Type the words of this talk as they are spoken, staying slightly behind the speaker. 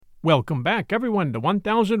Welcome back, everyone, to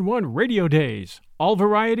 1001 Radio Days. All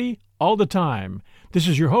variety, all the time. This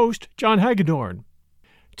is your host, John Hagedorn.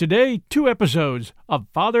 Today, 2 episodes of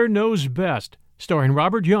Father Knows Best, starring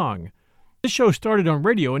Robert Young. This show started on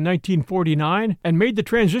radio in 1949 and made the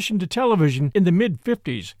transition to television in the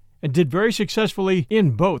mid-50s and did very successfully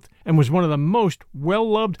in both and was one of the most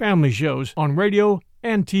well-loved family shows on radio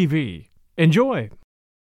and TV. Enjoy!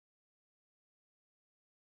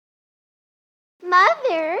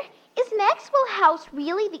 Mother, is Maxwell House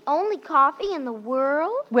really the only coffee in the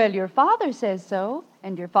world? Well, your father says so,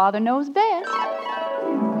 and your father knows best.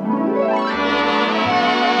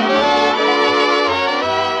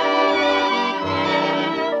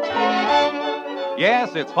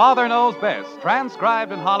 Yes, it's Father Knows Best,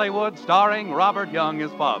 transcribed in Hollywood, starring Robert Young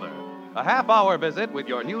as father. A half-hour visit with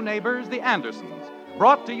your new neighbors, the Andersons,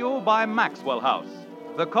 brought to you by Maxwell House,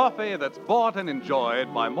 the coffee that's bought and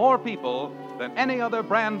enjoyed by more people than any other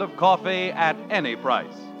brand of coffee at any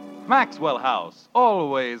price. Maxwell House,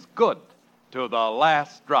 always good to the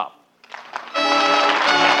last drop.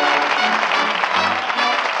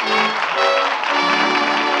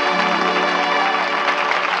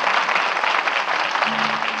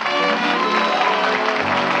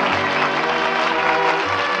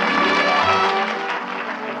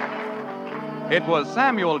 It was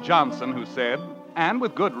Samuel Johnson who said, and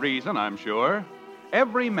with good reason, I'm sure,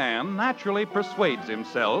 every man naturally persuades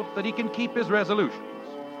himself that he can keep his resolutions,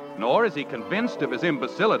 nor is he convinced of his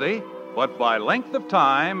imbecility, but by length of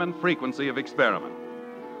time and frequency of experiment.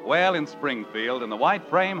 Well, in Springfield, in the white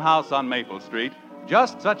frame house on Maple Street,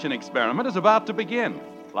 just such an experiment is about to begin,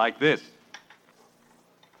 like this.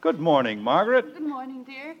 Good morning, Margaret. Good morning,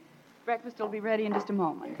 dear. Breakfast will be ready in just a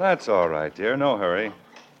moment. That's all right, dear. No hurry.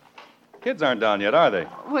 Kids aren't down yet, are they?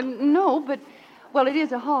 Well, no, but, it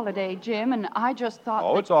is a holiday, Jim, and I just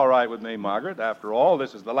thought It's all right with me, Margaret. After all,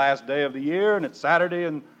 this is the last day of the year, and it's Saturday,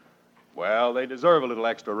 and, they deserve a little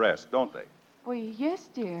extra rest, don't they? Well, yes,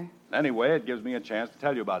 dear. Anyway, it gives me a chance to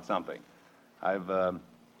tell you about something. I've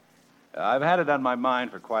had it on my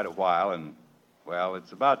mind for quite a while, and,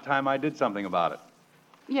 it's about time I did something about it.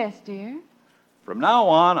 Yes, dear. From now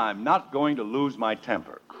on, I'm not going to lose my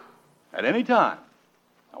temper. At any time.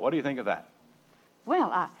 Now, what do you think of that?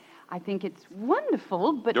 Well, I think it's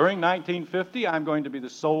wonderful, but... During 1950, I'm going to be the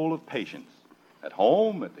soul of patience. At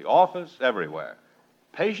home, at the office, everywhere.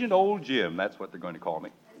 Patient old Jim, that's what they're going to call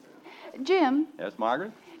me. Jim? Yes,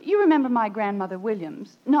 Margaret? You remember my grandmother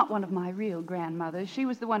Williams, not one of my real grandmothers. She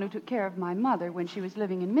was the one who took care of my mother when she was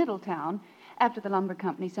living in Middletown after the lumber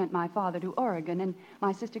company sent my father to Oregon and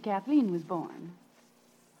my sister Kathleen was born.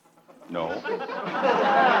 No.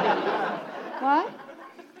 What?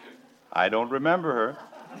 I don't remember her.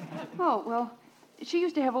 Oh, she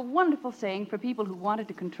used to have a wonderful saying for people who wanted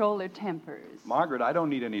to control their tempers. Margaret, I don't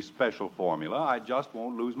need any special formula. I just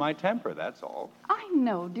won't lose my temper, that's all. I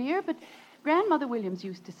know, dear, but Grandmother Williams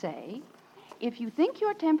used to say, if you think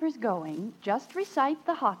your temper's going, just recite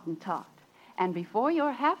the Hottentot. And before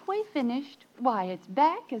you're halfway finished, why, it's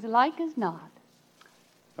back as like as not.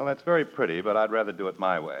 Well, that's very pretty, but I'd rather do it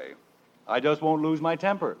my way. I just won't lose my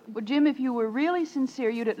temper. Well, Jim, if you were really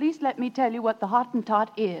sincere, you'd at least let me tell you what the Hottentot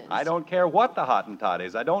is. I don't care what the Hottentot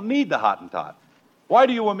is. I don't need the Hottentot. Why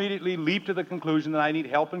do you immediately leap to the conclusion that I need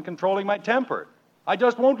help in controlling my temper? I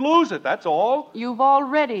just won't lose it, that's all. You've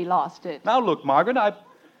already lost it. Now, look, Margaret,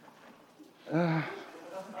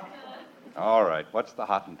 All right, what's the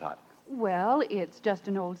Hottentot? Well, it's just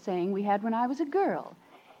an old saying we had when I was a girl.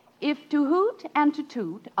 If to hoot and to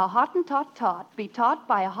toot, a Hottentot tot be taught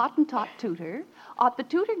by a Hottentot tutor, ought the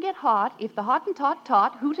tutor get hot if the Hottentot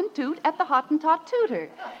tot hoot and toot at the Hottentot tutor.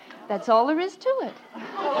 That's all there is to it.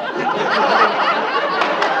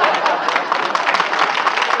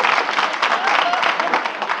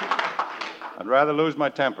 I'd rather lose my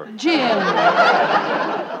temper. Jim!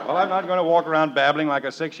 Well, I'm not going to walk around babbling like a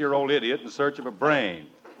 6-year-old idiot in search of a brain.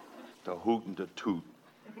 To hoot and to toot.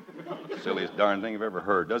 Silliest darn thing I've ever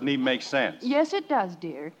heard. Doesn't even make sense. Yes, it does,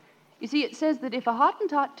 dear. You see, it says that if a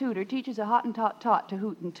Hottentot tutor teaches a Hottentot tot to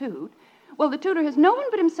hoot and toot, well, the tutor has no one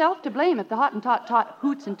but himself to blame if the Hottentot tot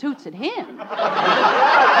hoots and toots at him.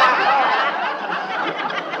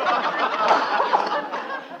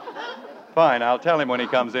 Fine, I'll tell him when he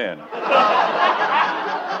comes in.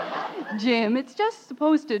 Jim, it's just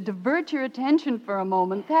supposed to divert your attention for a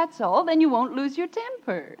moment, that's all. Then you won't lose your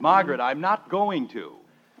temper. Margaret, I'm not going to.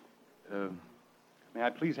 May I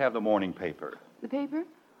please have the morning paper? The paper?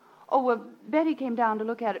 Oh, well, Betty came down to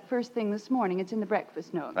look at it first thing this morning. It's in the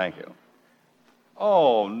breakfast nook. Thank you.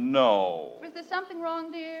 Oh, no. Is there something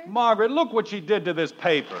wrong, dear? Margaret, look what she did to this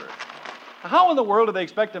paper. How in the world do they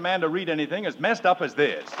expect a man to read anything as messed up as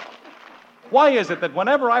this? Why is it that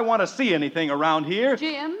whenever I want to see anything around here...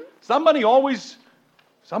 Jim? Somebody always...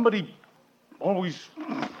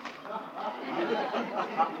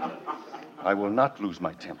 I will not lose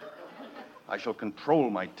my temper. I shall control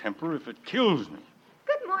my temper if it kills me.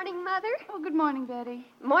 Good morning, Mother. Oh, good morning, Betty.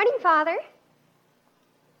 Morning, Father.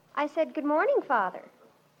 I said good morning, Father.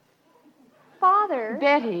 Father?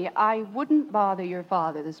 Betty, I wouldn't bother your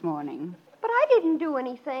father this morning. But I didn't do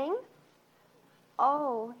anything.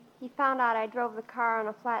 Oh, he found out I drove the car on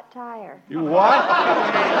a flat tire. You what?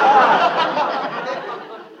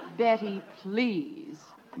 Betty, please.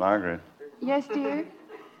 Margaret, Yes, dear?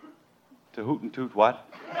 to hoot and toot what?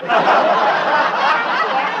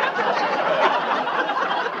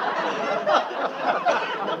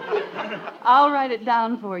 I'll write it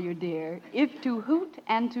down for you, dear. If to hoot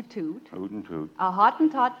and to toot, Hoot and toot. a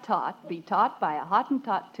Hottentot tot be taught by a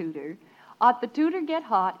Hottentot tutor, ought the tutor get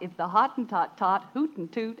hot if the Hottentot tot hoot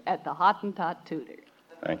and toot at the Hottentot tutor.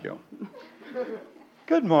 Thank you.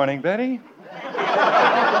 Good morning, Betty.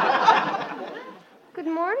 Good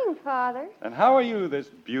morning, Father. And how are you this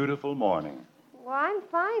beautiful morning? Well, I'm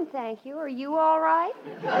fine, thank you. Are you all right?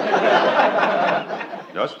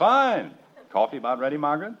 Just fine. Coffee about ready,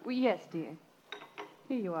 Margaret? Well, yes, dear.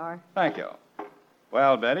 Here you are. Thank you.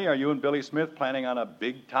 Well, Betty, are you and Billy Smith planning on a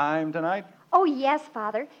big time tonight? Oh, yes,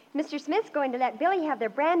 Father. Mr. Smith's going to let Billy have their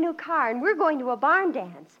brand new car, and we're going to a barn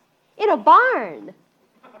dance. In a barn.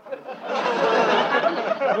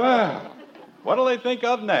 Well, what'll they think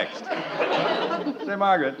of next? Say,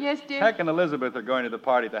 Margaret. Yes, dear? Heck and Elizabeth are going to the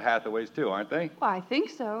party at the Hathaways, too, aren't they? Well, I think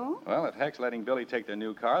so. Well, if Heck's letting Billy take their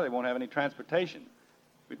new car, they won't have any transportation.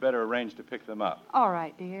 We'd better arrange to pick them up. All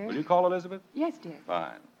right, dear. Will you call Elizabeth? Yes, dear.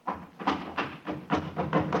 Fine. Good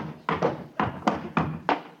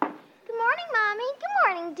morning, Mommy. Good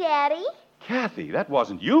morning, Daddy. Kathy, that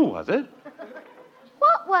wasn't you, was it?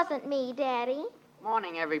 What wasn't me, Daddy?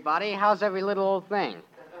 Morning, everybody. How's every little old thing?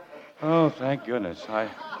 Oh, thank goodness. I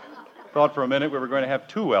thought for a minute we were going to have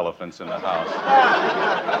two elephants in the house.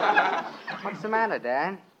 What's the matter,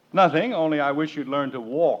 Dad? Nothing, only I wish you'd learn to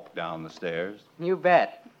walk down the stairs. You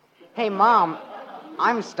bet. Hey, Mom,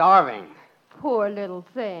 I'm starving. Poor little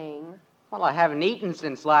thing. Well, I haven't eaten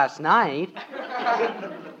since last night.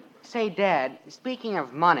 Say, Dad, speaking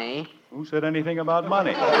of money... Who said anything about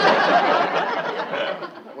money?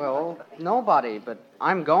 Well, nobody, but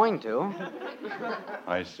I'm going to.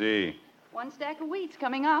 I see. One stack of wheat's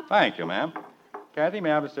coming up. Thank you, ma'am. Kathy,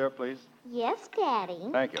 may I have a syrup, please? Yes, Daddy.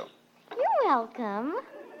 Thank you. You're welcome.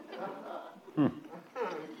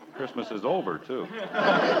 Christmas is over, too.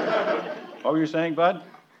 What were you saying, Bud?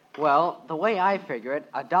 Well, the way I figure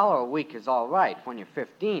it, $1 a week is all right when you're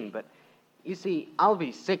 15, but you see, I'll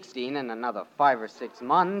be 16 in another 5 or 6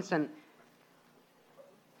 months, and...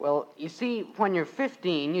 Well, you see, when you're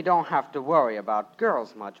 15, you don't have to worry about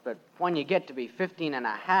girls much, but when you get to be 15 and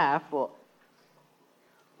a half, well...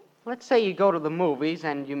 Let's say you go to the movies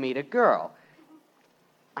and you meet a girl.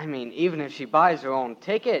 I mean, even if she buys her own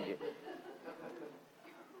ticket...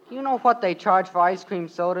 You know what they charge for ice cream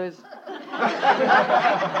sodas?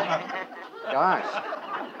 Gosh.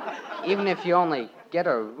 Even if you only get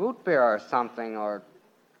a root beer or something, or...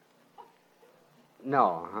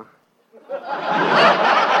 No, huh?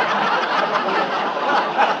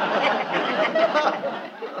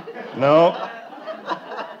 No.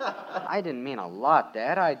 I didn't mean a lot,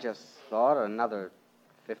 Dad. I just thought another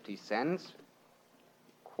 50 cents.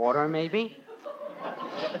 Quarter, maybe?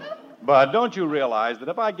 Bud, don't you realize that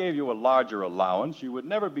if I gave you a larger allowance, you would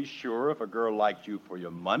never be sure if a girl liked you for your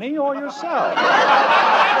money or yourself?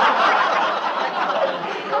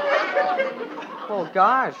 Well,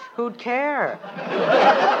 gosh, who'd care?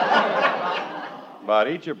 Bud,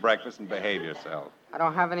 eat your breakfast and behave yourself. I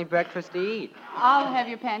don't have any breakfast to eat. I'll have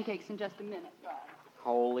your pancakes in just a minute.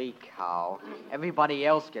 Holy cow. Everybody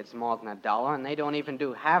else gets more than $1, and they don't even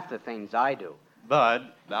do half the things I do. Bud,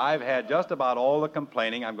 I've had just about all the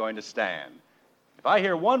complaining I'm going to stand. If I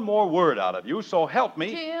hear one more word out of you, so help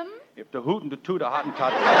me... Jim? If to hoot and to toot a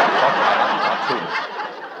Hottentot...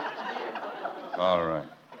 All right.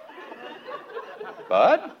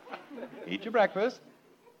 Bud, eat your breakfast.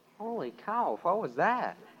 Holy cow, what was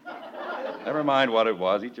that? Never mind what it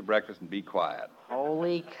was. Eat your breakfast and be quiet.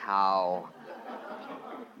 Holy cow.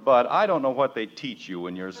 But I don't know what they teach you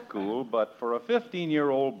in your school, but for a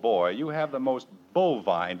 15-year-old boy, you have the most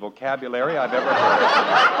bovine vocabulary I've ever heard.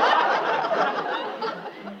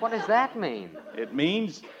 What does that mean? It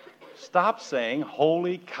means stop saying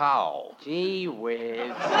holy cow. Gee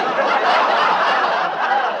whiz.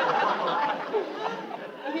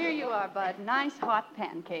 Here you are. are, Bud. Nice hot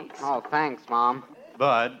pancakes. Oh, thanks, Mom.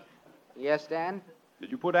 Bud, Yes, Dad?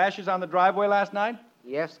 did you put ashes on the driveway last night?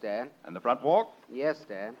 Yes, Dad. And the front walk? Yes,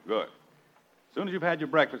 Dad. Good. As soon as you've had your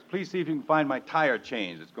breakfast, please see if you can find my tire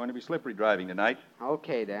chains. It's going to be slippery driving tonight.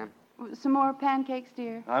 Okay, Dad. Some more pancakes,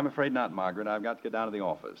 dear? I'm afraid not, Margaret. I've got to get down to the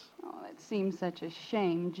office. Oh, that seems such a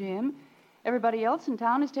shame, Jim. Everybody else in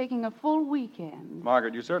town is taking a full weekend.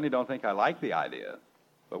 Margaret, you certainly don't think I like the idea.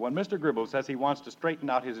 But when Mr. Gribble says he wants to straighten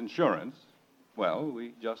out his insurance, well,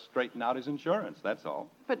 we just straighten out his insurance, that's all.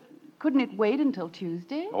 But couldn't it wait until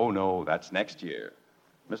Tuesday? Oh, no, that's next year.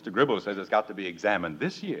 Mr. Gribble says it's got to be examined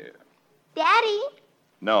this year. Daddy?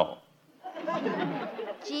 No.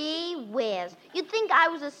 Gee whiz. You'd think I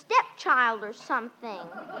was a stepchild or something.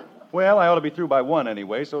 Well, I ought to be through by 1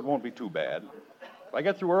 anyway, so it won't be too bad. If I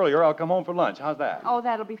get through earlier, I'll come home for lunch. How's that? Oh,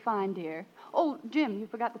 that'll be fine, dear. Oh, Jim, you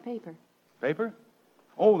forgot the paper. Paper?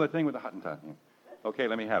 Oh, the thing with the Hottentot. Okay,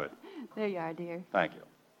 let me have it. There you are, dear. Thank you.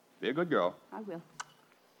 Be a good girl. I will.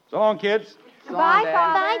 So long, kids. Goodbye, Dad.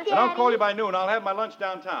 Father. Bye, Daddy. I don't call you by noon. I'll have my lunch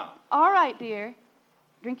downtown. All right, dear.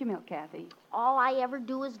 Drink your milk, Kathy. All I ever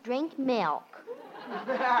do is drink milk.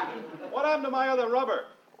 What happened to my other rubber?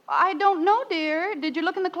 I don't know, dear. Did you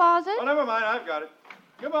look in the closet? Oh, never mind. I've got it.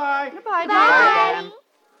 Goodbye. Goodbye, dear.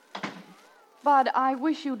 Bye. Bud, I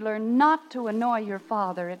wish you'd learn not to annoy your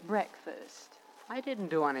father at breakfast. I didn't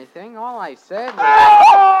do anything. All I said was...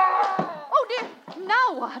 Oh, dear.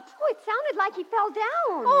 Now what? Oh, it sounded like he fell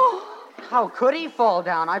down. Oh, How could he fall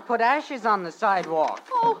down? I put ashes on the sidewalk.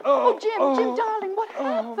 Jim, darling, what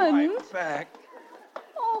happened? back.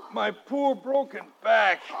 Oh. My poor broken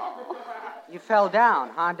back. You fell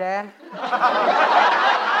down, huh, Dad?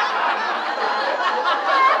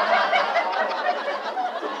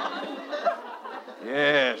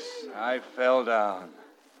 Yes, I fell down.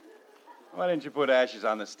 Why didn't you put ashes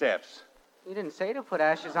on the steps? You didn't say to put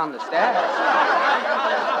ashes on the steps.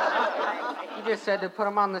 You just said to put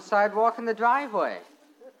them on the sidewalk in the driveway.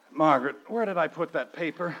 Margaret, where did I put that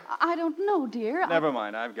paper? I don't know, dear. Never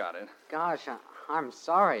mind, I've got it. Gosh, I'm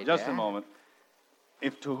sorry, Just Dad. a moment.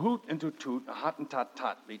 If to hoot and to toot a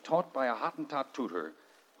Hottentot be taught by a Hottentot tutor,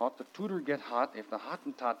 ought the tutor get hot if the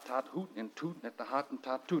Hottentot hoot and toot at the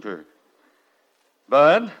Hottentot tutor.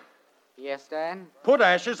 Bud, Yes, Dad? put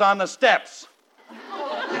ashes on the steps.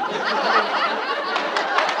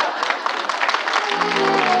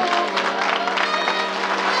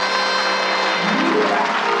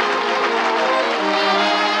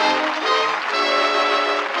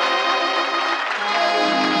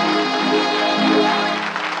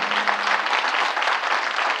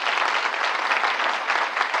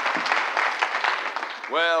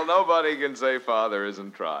 Well, nobody can say Father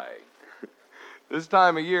isn't trying. This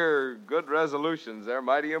time of year, good resolutions are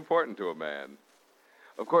mighty important to a man.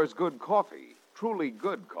 Of course, good coffee, truly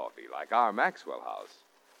good coffee, like our Maxwell House,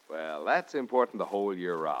 well, that's important the whole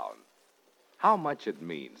year round. How much it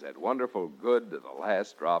means, that wonderful good to the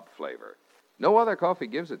last drop flavor. No other coffee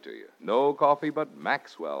gives it to you. No coffee but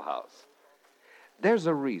Maxwell House. There's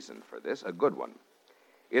a reason for this, a good one.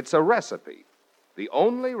 It's a recipe. The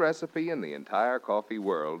only recipe in the entire coffee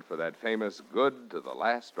world for that famous good to the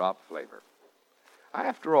last drop flavor.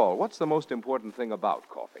 After all, what's the most important thing about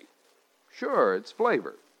coffee? Sure, it's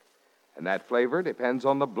flavor. And that flavor depends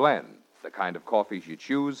on the blend, the kind of coffees you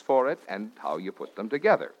choose for it, and how you put them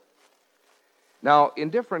together. Now, in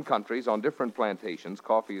different countries, on different plantations,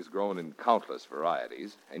 coffee is grown in countless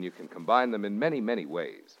varieties, and you can combine them in many, many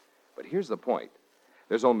ways. But here's the point.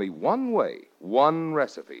 There's only one way, one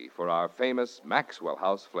recipe for our famous Maxwell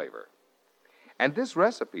House flavor. And this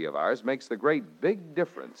recipe of ours makes the great big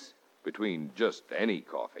difference between just any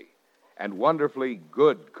coffee and wonderfully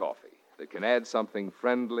good coffee that can add something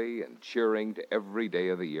friendly and cheering to every day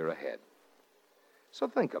of the year ahead. So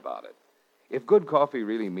think about it. If good coffee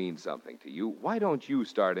really means something to you, why don't you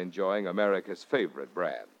start enjoying America's favorite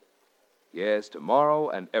brand? Yes, tomorrow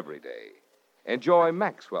and every day. Enjoy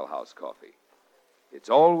Maxwell House coffee. It's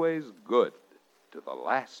always good to the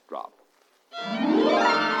last drop.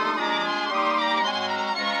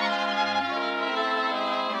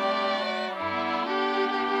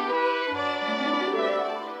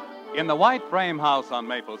 In the white frame house on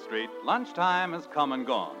Maple Street, lunchtime has come and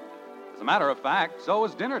gone. As a matter of fact, so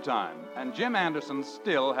is dinner time, and Jim Anderson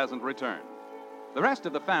still hasn't returned. The rest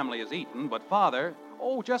of the family is eaten, but Father,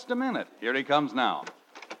 just a minute. Here he comes now.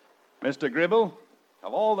 Mr. Gribble,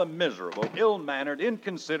 of all the miserable, ill-mannered,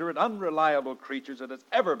 inconsiderate, unreliable creatures that has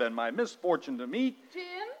ever been my misfortune to meet... Jim,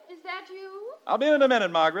 is that you? I'll be in a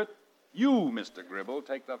minute, Margaret. You, Mr. Gribble,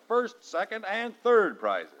 take the first, second, and third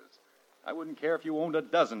prizes. I wouldn't care if you owned a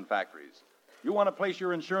dozen factories. You want to place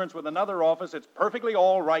your insurance with another office, it's perfectly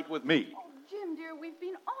all right with me. Jim, dear, we've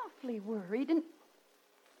been awfully worried. And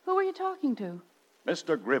who are you talking to?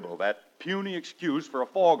 Mr. Gribble, that puny excuse for a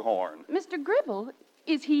foghorn. Mr. Gribble?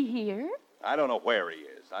 Is he here? I don't know where he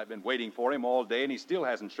is. I've been waiting for him all day, and he still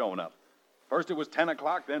hasn't shown up. First it was 10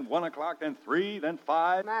 o'clock, then 1 o'clock, then 3, then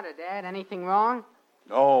 5. What's the matter, Dad? Anything wrong?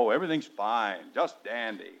 No, everything's fine. Just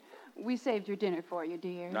dandy. We saved your dinner for you,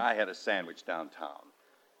 dear. I had a sandwich downtown.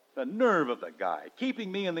 The nerve of the guy,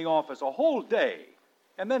 keeping me in the office a whole day,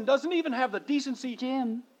 and then doesn't even have the decency...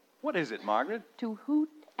 Jim. What is it, Margaret? To hoot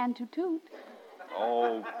and to toot.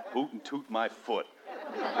 Oh, hoot and toot my foot.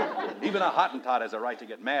 Even a Hottentot has a right to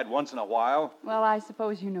get mad once in a while. Well, I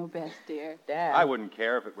suppose you know best, dear. Dad. I wouldn't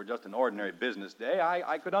care if it were just an ordinary business day.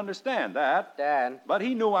 I could understand that. Dad. But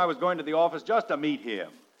he knew I was going to the office just to meet him.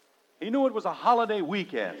 He knew it was a holiday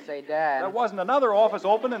weekend. Say, Dad. There wasn't another office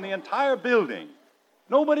open in the entire building.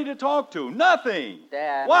 Nobody to talk to. Nothing.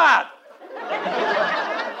 Dad. What?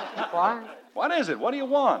 What? What is it? What do you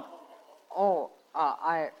want?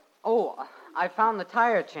 I found the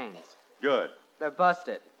tire chains. Good. They're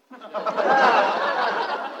busted.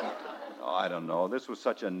 Oh, I don't know. This was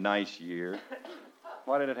such a nice year.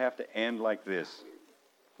 Why did it have to end like this?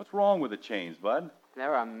 What's wrong with the chains, Bud?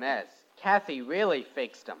 They're a mess. Kathy really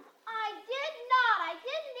fixed them. I did not. I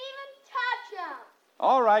didn't even touch them.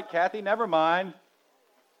 All right, Kathy, never mind.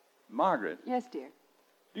 Margaret, Yes, dear.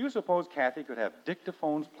 do you suppose Kathy could have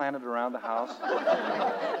dictaphones planted around the house?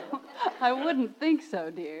 I wouldn't think so,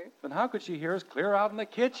 dear. Then how could she hear us clear out in the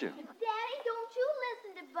kitchen? Daddy, don't you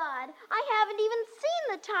listen to Bud. I haven't even seen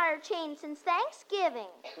the tire chain since Thanksgiving.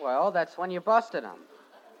 Well, that's when you busted them.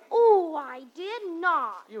 Oh, I did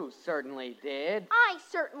not. You certainly did. I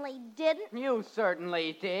certainly didn't. You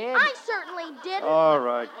certainly did. I certainly didn't. All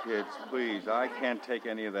right, kids, please. I can't take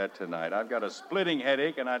any of that tonight. I've got a splitting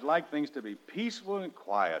headache, and I'd like things to be peaceful and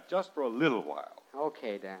quiet just for a little while.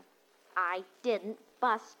 Okay, Dad. I didn't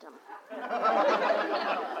bust them.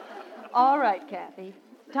 All right, Kathy.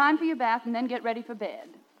 Time for your bath and then get ready for bed.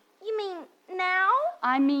 You mean now?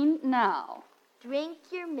 I mean now. Drink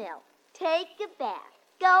your milk. Take a bath.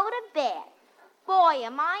 Go to bed. Boy,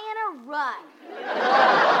 am I in a rut.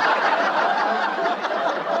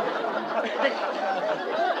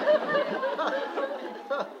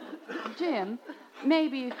 Jim,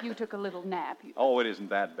 maybe if you took a little nap, you... Oh, it isn't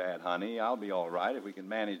that bad, honey. I'll be all right if we can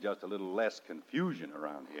manage just a little less confusion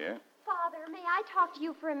around here. Father, may I talk to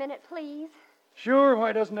you for a minute, please? Sure,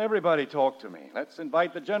 why doesn't everybody talk to me? Let's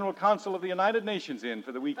invite the General Council of the United Nations in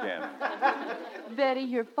for the weekend. Betty,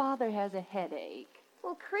 your father has a headache.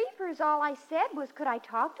 Well, creepers, all I said was, could I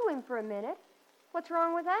talk to him for a minute? What's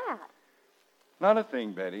wrong with that? Not a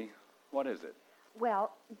thing, Betty. What is it?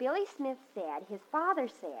 Well, Billy Smith said, his father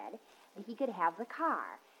said, that he could have the car.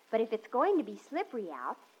 But if it's going to be slippery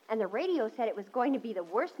out, and the radio said it was going to be the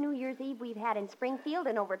worst New Year's Eve we've had in Springfield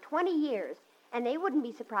in over 20 years, and they wouldn't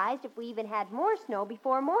be surprised if we even had more snow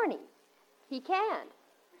before morning. He can't.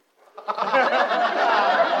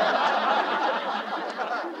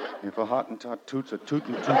 If a Hottentot toots a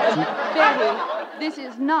tootin' toot toot. Betty, this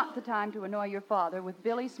is not the time to annoy your father with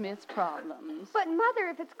Billy Smith's problems. But, Mother,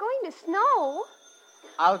 if it's going to snow...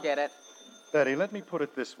 I'll get it. Betty, let me put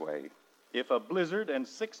it this way. If a blizzard and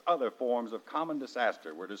 6 other forms of common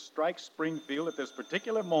disaster were to strike Springfield at this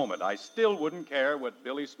particular moment, I still wouldn't care what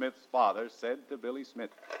Billy Smith's father said to Billy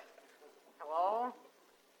Smith. Hello?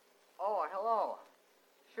 Oh, hello.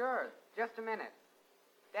 Sure, just a minute.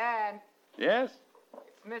 Dad, Yes?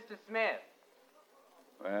 it's Mr. Smith.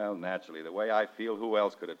 Well, naturally, the way I feel, who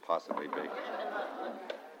else could it possibly be?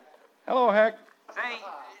 Hello, Heck. Say,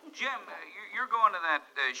 Jim, you're going to that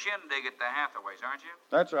shindig at the Hathaways, aren't you?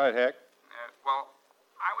 That's right, Heck. Well,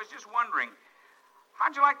 I was just wondering,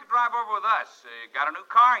 how'd you like to drive over with us? Got a new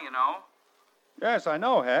car, you know. Yes, I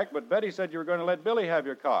know, Heck, but Betty said you were going to let Billy have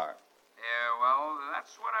your car. Yeah, well,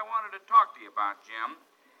 that's what I wanted to talk to you about, Jim.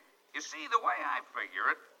 You see, the way I figure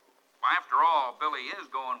it, after all, Billy is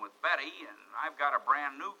going with Betty, and I've got a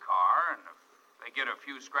brand new car, and if they get a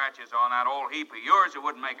few scratches on that old heap of yours, it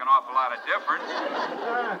wouldn't make an awful lot of difference.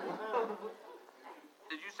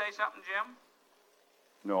 Did you say something, Jim?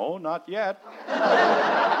 No, not yet.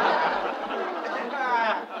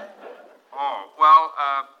 Oh, well,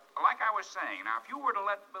 like I was saying, now, if you were to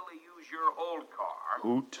let Billy use your old car...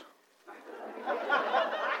 Hoot.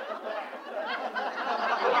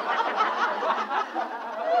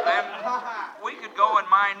 Then we could go in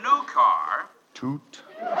my new car. Toot.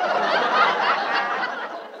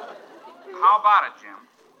 How about it, Jim?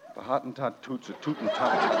 The Hottentot toots a tootin'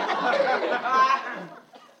 tot.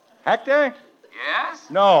 Hector? Yes?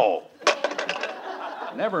 No.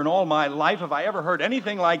 Never in all my life have I ever heard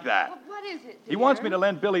anything like that. What is it, dear? He wants me to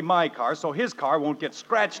lend Billy my car so his car won't get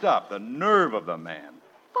scratched up. The nerve of the man.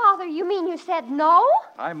 Father, you mean you said no?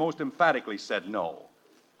 I most emphatically said no.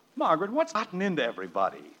 Margaret, what's gotten into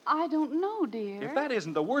everybody? I don't know, dear. If that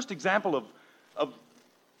isn't the worst example of...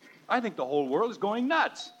 I think the whole world is going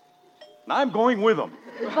nuts. And I'm going with them.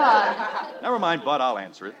 But... Never mind, Bud, I'll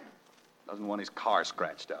answer it. Doesn't want his car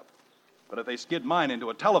scratched up. But if they skid mine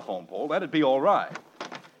into a telephone pole, that'd be all right.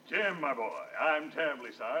 Jim, my boy, I'm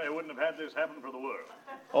terribly sorry. I wouldn't have had this happen for the world.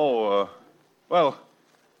 Oh, well,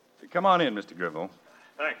 come on in, Mr. Gribble.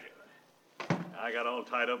 Thank you. I got all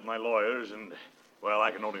tied up with my lawyers, and, well,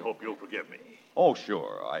 I can only hope you'll forgive me. Oh,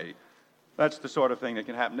 sure. That's the sort of thing that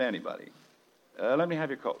can happen to anybody. Let me have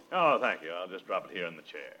your coat. Oh, thank you. I'll just drop it here in the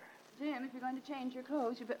chair. Jim, if you're going to change your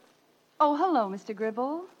clothes, you better... Oh, hello, Mr.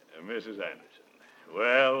 Gribble. Mrs. Anderson.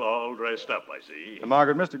 Well, all dressed up, I see.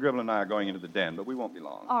 Margaret, Mr. Gribble and I are going into the den, but we won't be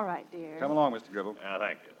long. All right, dear. Come along, Mr. Gribble.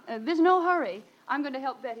 Thank you. There's no hurry. I'm going to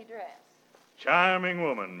help Betty dress. Charming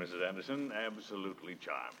woman, Mrs. Anderson. Absolutely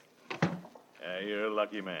charming. You're a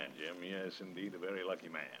lucky man, Jim. Yes, indeed, a very lucky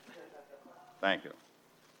man. Thank you.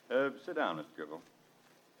 Sit down, Mr. Gribble.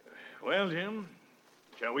 Well, Jim,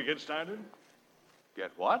 shall we get started?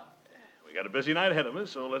 Get what? We got a busy night ahead of us,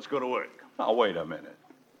 so let's go to work. Now, wait a minute.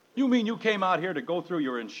 You mean you came out here to go through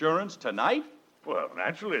your insurance tonight? Well,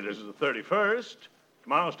 naturally, this is the 31st.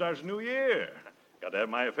 Tomorrow starts a new year. Got to have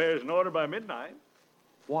my affairs in order by midnight.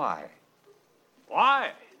 Why?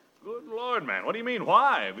 Why? Good Lord, man. What do you mean,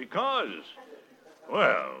 why? Because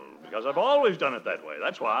I've always done it that way.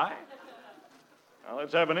 That's why. Now,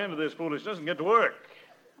 let's have an end to this foolishness and get to work.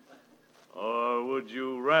 Or would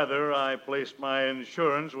you rather I placed my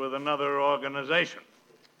insurance with another organization?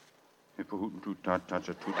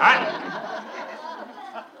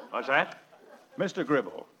 What's that? Mr.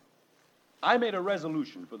 Gribble, I made a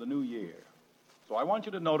resolution for the new year. So I want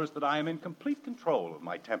you to notice that I am in complete control of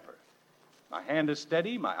my temper. My hand is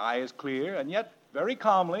steady, my eye is clear, and yet very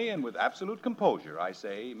calmly and with absolute composure, I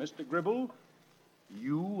say, Mr. Gribble,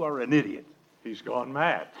 you are an idiot. He's gone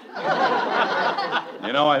mad.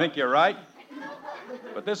 You know, I think you're right.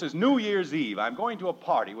 But this is New Year's Eve. I'm going to a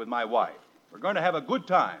party with my wife. We're going to have a good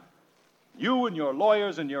time. You and your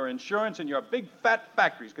lawyers and your insurance and your big fat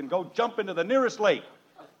factories can go jump into the nearest lake.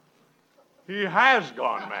 He has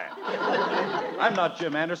gone mad. I'm not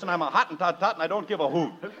Jim Anderson. I'm a Hottentot, and I don't give a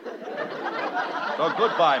hoot. So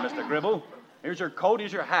goodbye, Mr. Gribble. Here's your coat,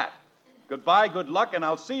 here's your hat. Goodbye, good luck, and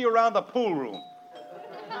I'll see you around the pool room.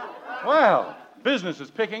 Well, business is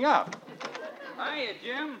picking up. Hiya,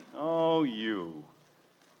 Jim. Oh, you.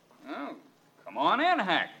 Oh, come on in,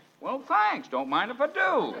 Hack. Well, thanks. Don't mind if I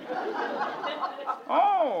do.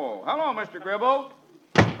 Oh, hello, Mr. Gribble.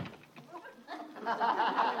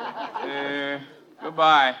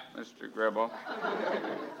 Goodbye, Mr. Gribble.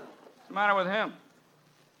 What's the matter with him?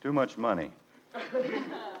 Too much money.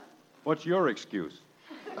 What's your excuse?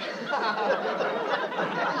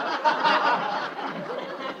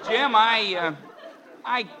 Jim, I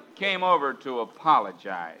came over to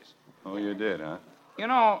apologize. Oh, you did, huh? You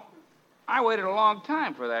know, I waited a long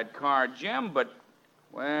time for that car, Jim, but,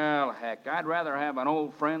 well, heck, I'd rather have an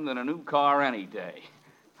old friend than a new car any day.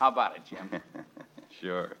 How about it, Jim?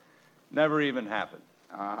 Sure. Never even happened.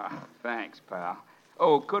 Thanks, pal.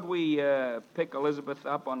 Oh, could we pick Elizabeth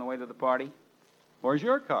up on the way to the party? Where's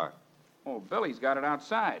your car? Oh, Billy's got it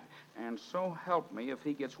outside. And so help me, if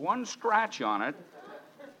he gets one scratch on it...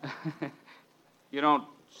 You don't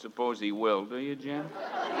suppose he will, do you, Jim?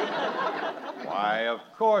 Why, of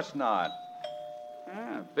course not.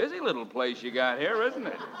 Busy little place you got here, isn't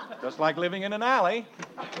it? Just like living in an alley.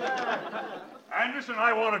 Anderson,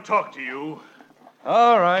 I want to talk to you.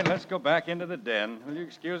 All right, let's go back into the den. Will you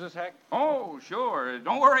excuse us, Hack? Oh, sure.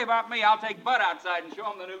 Don't worry about me. I'll take Bud outside and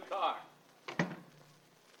show him the new car.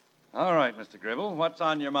 All right, Mr. Gribble, what's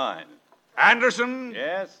on your mind? Anderson?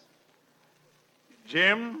 Yes?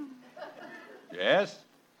 Jim? Yes?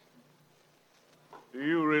 Do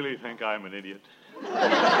you really think I'm an idiot?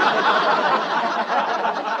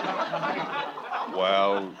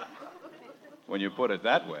 Well, when you put it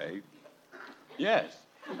that way, yes.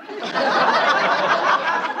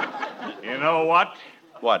 You know what?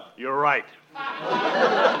 What? You're right.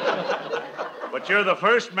 But you're the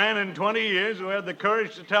first man in 20 years who had the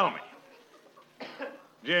courage to tell me.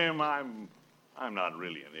 Jim, I'm not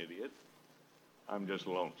really an idiot. I'm just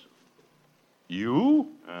lonesome. You?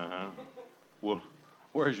 Uh-huh. Well,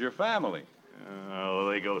 where's your family? Oh,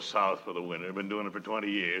 they go south for the winter. Been doing it for 20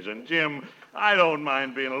 years. And, Jim, I don't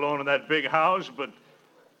mind being alone in that big house, but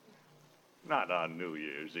not on New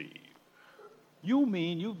Year's Eve. You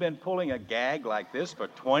mean you've been pulling a gag like this for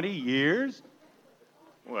 20 years?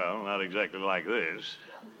 Well, not exactly like this.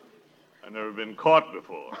 I've never been caught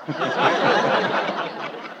before.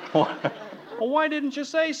 Well, why didn't you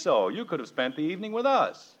say so? You could have spent the evening with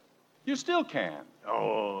us. You still can.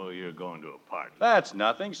 Oh, you're going to a party. That's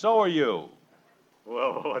nothing. So are you.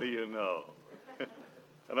 Well, what do you know?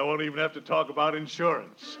 And I won't even have to talk about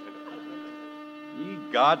insurance. Ye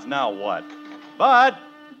gods, now what? Bud!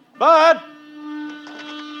 Bud!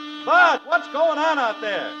 Bud, what's going on out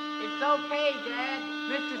there? It's okay, Dad.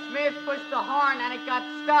 Mr. Smith pushed the horn and it got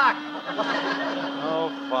stuck.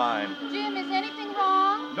 Oh, fine. Jim, is anything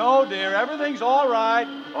wrong? No, dear, everything's all right.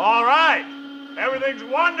 All right. Everything's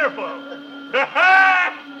wonderful.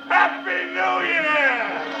 Happy New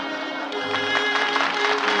Year!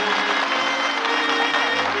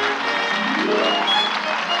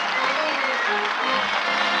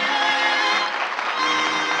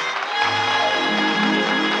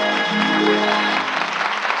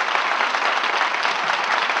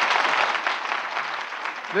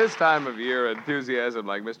 This time of year, enthusiasm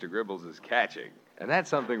like Mr. Gribbles is catching, and that's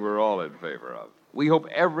something we're all in favor of. We hope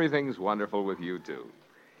everything's wonderful with you, too.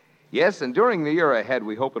 Yes, and during the year ahead,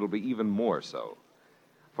 we hope it'll be even more so.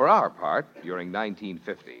 For our part, during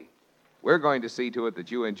 1950, we're going to see to it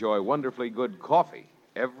that you enjoy wonderfully good coffee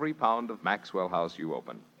every pound of Maxwell House you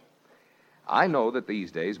open. I know that these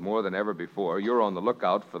days, more than ever before, you're on the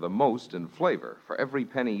lookout for the most in flavor for every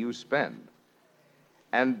penny you spend.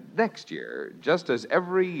 And next year, just as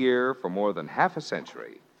every year for more than half a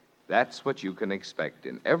century, that's what you can expect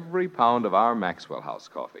in every pound of our Maxwell House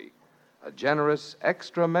coffee. A generous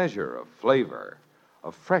extra measure of flavor,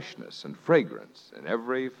 of freshness and fragrance in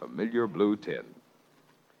every familiar blue tin.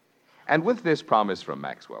 And with this promise from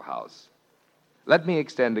Maxwell House, let me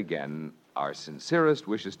extend again our sincerest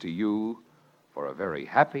wishes to you for a very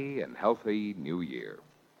happy and healthy new year.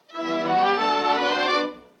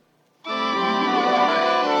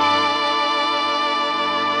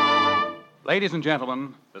 Ladies and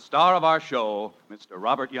gentlemen, the star of our show, Mr.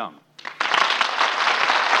 Robert Young.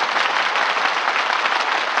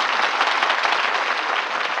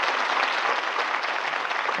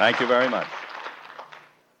 Thank you very much.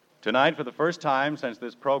 Tonight, for the first time since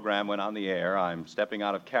this program went on the air, I'm stepping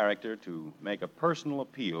out of character to make a personal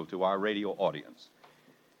appeal to our radio audience.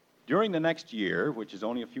 During the next year, which is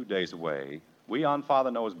only a few days away, we on Father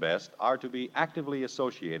Knows Best are to be actively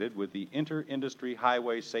associated with the Inter-Industry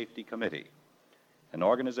Highway Safety Committee, an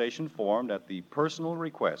organization formed at the personal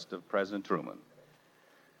request of President Truman.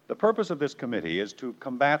 The purpose of this committee is to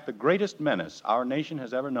combat the greatest menace our nation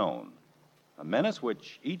has ever known, a menace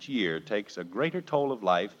which each year takes a greater toll of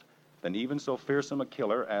life than even so fearsome a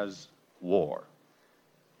killer as war.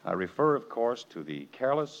 I refer, of course, to the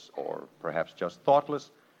careless, or perhaps just thoughtless,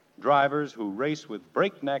 drivers who race with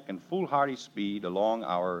breakneck and foolhardy speed along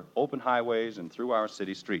our open highways and through our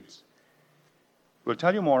city streets. We'll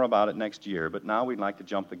tell you more about it next year, but now we'd like to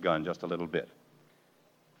jump the gun just a little bit.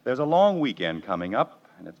 There's a long weekend coming up,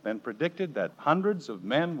 and it's been predicted that hundreds of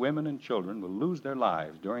men, women, and children will lose their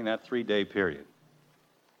lives during that 3-day period.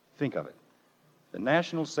 Think of it. The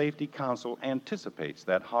National Safety Council anticipates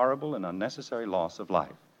that horrible and unnecessary loss of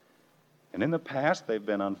life. And in the past, they've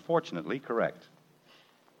been unfortunately correct.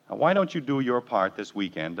 Now, why don't you do your part this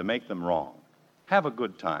weekend to make them wrong? Have a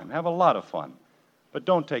good time, have a lot of fun, but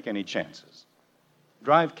don't take any chances.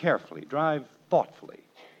 Drive carefully, drive thoughtfully,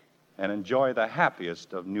 and enjoy the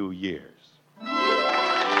happiest of New Years.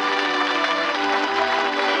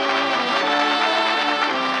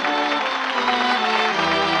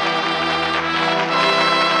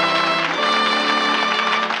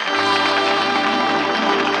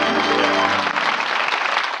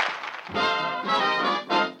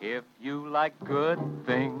 If you like good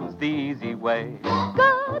things the easy way,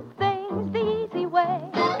 Good things the easy way.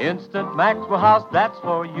 Instant Maxwell House, that's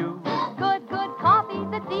for you. Good coffee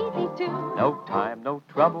that's easy too. No time, no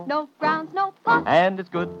trouble, No grounds, no fuss. and it's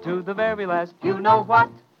good to the very last. You know what?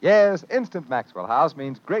 Yes, Instant Maxwell House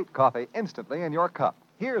means great coffee instantly in your cup.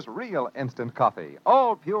 Here's real instant coffee,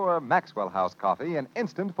 all pure Maxwell House coffee in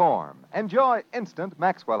instant form. Enjoy Instant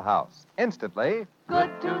Maxwell House. Instantly. Good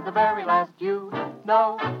to the very last. You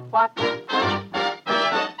know what?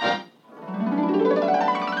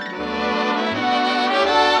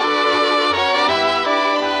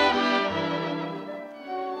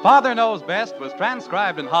 Father Knows Best was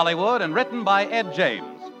transcribed in Hollywood and written by Ed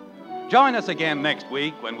James. Join us again next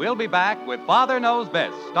week when we'll be back with Father Knows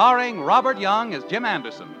Best, starring Robert Young as Jim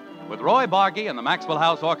Anderson, with Roy Bargy and the Maxwell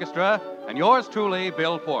House Orchestra, and yours truly,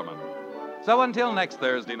 Bill Foreman. So until next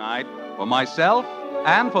Thursday night, for myself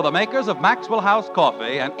And for the makers of Maxwell House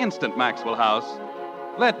Coffee and Instant Maxwell House,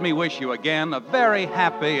 let me wish you again a very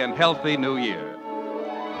happy and healthy New Year.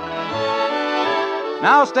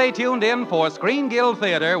 Now stay tuned in for Screen Guild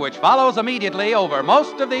Theater, which follows immediately over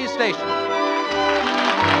most of these stations.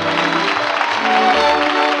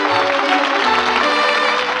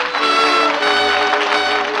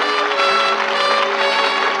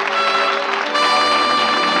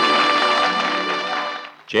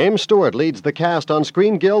 James Stewart leads the cast on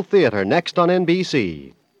Screen Guild Theater, next on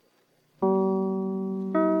NBC.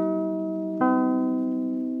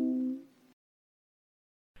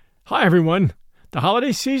 Hi, everyone. The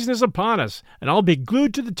holiday season is upon us, and I'll be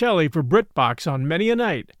glued to the telly for BritBox on many a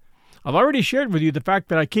night. I've already shared with you the fact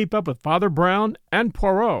that I keep up with Father Brown and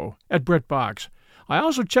Poirot at BritBox. I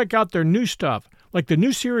also check out their new stuff, like the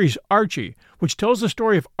new series Archie, which tells the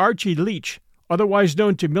story of Archie Leach, otherwise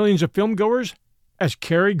known to millions of filmgoers as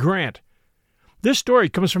Cary Grant. This story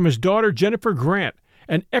comes from his daughter Jennifer Grant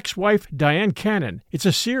and ex-wife Diane Cannon. It's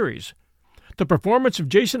a series. The performance of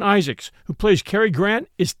Jason Isaacs, who plays Cary Grant,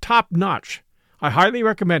 is top-notch. I highly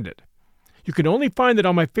recommend it. You can only find it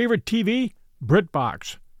on my favorite TV,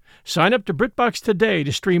 BritBox. Sign up to BritBox today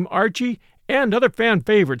to stream Archie and other fan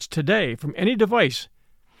favorites today from any device.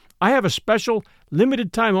 I have a special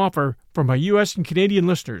limited-time offer for my U.S. and Canadian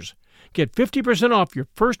listeners. Get 50% off your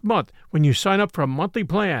first month when you sign up for a monthly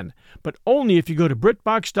plan, but only if you go to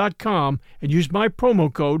BritBox.com and use my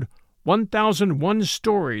promo code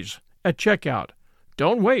 1001stories at checkout.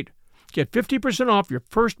 Don't wait. Get 50% off your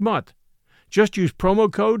first month. Just use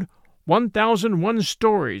promo code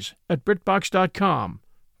 1001stories at BritBox.com.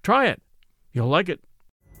 Try it. You'll like it.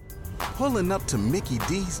 Pulling up to Mickey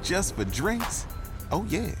D's just for drinks? Oh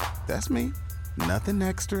yeah, that's me. Nothing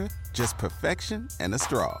extra, just perfection and a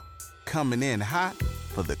straw. Coming in hot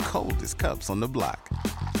for the coldest cups on the block.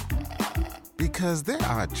 Because there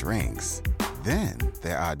are drinks. Then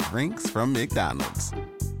there are drinks from McDonald's.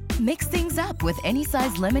 Mix things up with any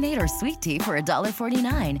size lemonade or sweet tea for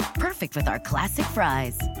 $1.49. Perfect with our classic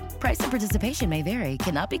fries. Price and participation may vary.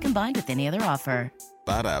 Cannot be combined with any other offer.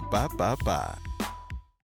 Ba-da-ba-ba-ba.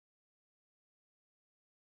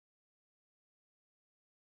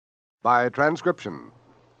 By transcription.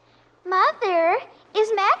 Mother,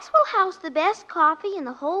 is Maxwell House the best coffee in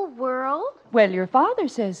the whole world? Well, your father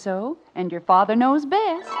says so, and your father knows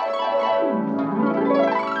best.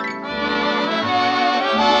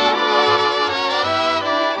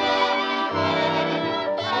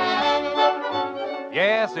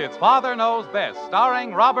 Yes, it's Father Knows Best,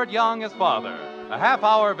 starring Robert Young as father. A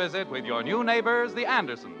half-hour visit with your new neighbors, the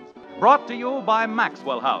Andersons. Brought to you by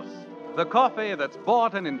Maxwell House, the coffee that's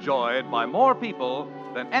bought and enjoyed by more people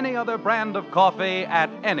than any other brand of coffee at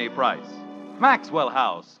any price. Maxwell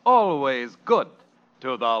House, always good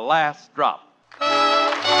to the last drop.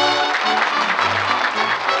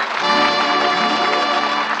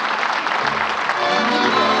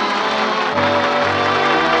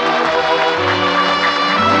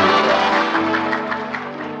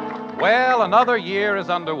 Well, another year is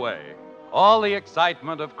underway. All the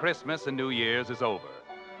excitement of Christmas and New Year's is over.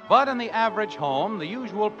 But in the average home, the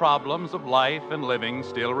usual problems of life and living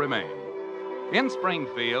still remain. In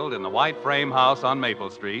Springfield, in the white frame house on Maple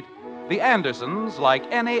Street, the Andersons, like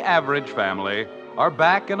any average family, are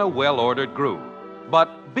back in a well-ordered groove.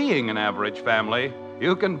 But being an average family,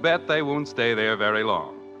 you can bet they won't stay there very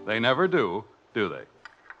long. They never do they?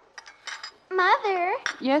 Mother?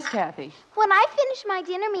 Yes, Kathy? When I finish my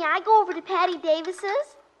dinner, may I go over to Patty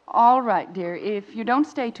Davis's? All right, dear, if you don't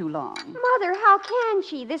stay too long. Mother, how can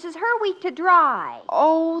she? This is her week to dry.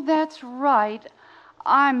 Oh, that's right.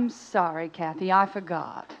 I'm sorry, Kathy. I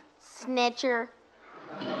forgot. Snitcher.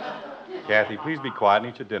 Kathy, please be quiet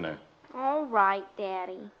and eat your dinner. All right,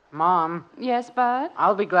 Daddy. Mom. Yes, Bud?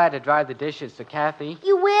 I'll be glad to dry the dishes to Kathy.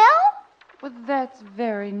 You will? Well, that's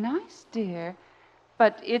very nice, dear.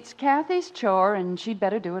 But it's Kathy's chore, and she'd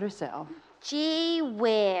better do it herself. Gee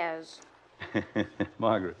whiz.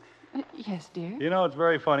 Margaret. Yes, dear? You know, it's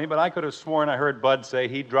very funny, but I could have sworn I heard Bud say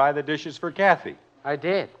he'd dry the dishes for Kathy. I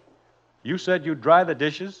did. You said you'd dry the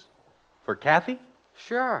dishes for Kathy?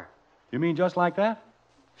 Sure. You mean just like that?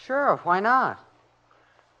 Sure, why not?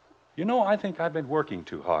 You know, I think I've been working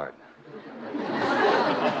too hard.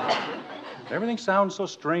 Everything sounds so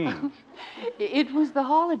strange. It was the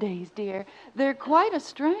holidays, dear. They're quite a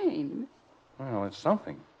strain. Well, it's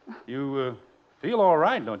something. You feel all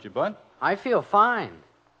right, don't you, Bud? I feel fine.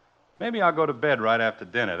 Maybe I'll go to bed right after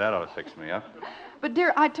dinner. That ought to fix me up. But,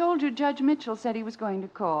 dear, I told you Judge Mitchell said he was going to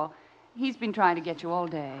call. He's been trying to get you all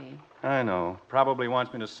day. I know. Probably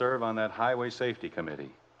wants me to serve on that Highway Safety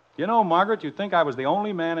Committee. You know, Margaret, you'd think I was the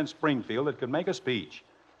only man in Springfield that could make a speech.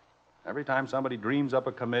 Every time somebody dreams up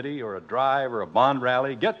a committee or a drive or a bond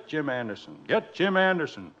rally, get Jim Anderson, get Jim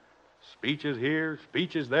Anderson. Speeches here,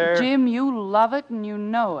 speeches there. Jim, you love it and you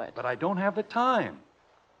know it. But I don't have the time.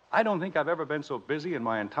 I don't think I've ever been so busy in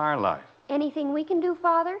my entire life. Anything we can do,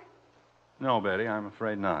 Father? No, Betty, I'm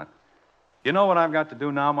afraid not. You know what I've got to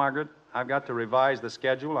do now, Margaret? I've got to revise the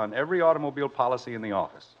schedule on every automobile policy in the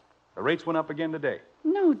office. The rates went up again today.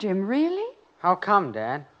 No, Jim, really? How come,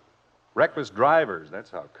 Dad? Reckless drivers, that's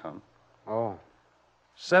how come. Oh.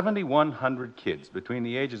 7,100 kids between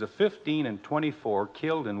the ages of 15 and 24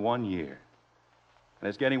 killed in 1 year. And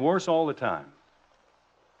it's getting worse all the time.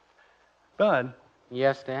 Bud?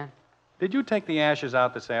 Yes, Dad? Did you take the ashes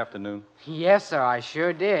out this afternoon? Yes, sir, I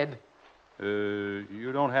sure did.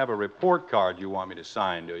 You don't have a report card you want me to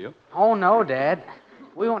sign, do you? Oh, no, Dad.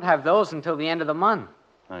 We won't have those until the end of the month.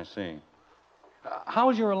 I see.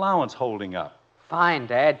 How's your allowance holding up? Fine,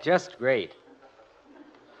 Dad, just great.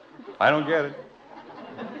 I don't get it.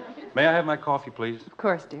 May I have my coffee, please? Of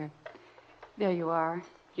course, dear. There you are.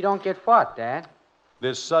 You don't get what, Dad?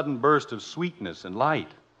 This sudden burst of sweetness and light.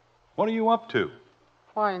 What are you up to?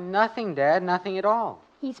 Why, nothing, Dad, nothing at all.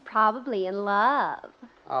 He's probably in love.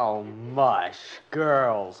 Oh, mush.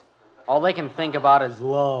 Girls. All they can think about is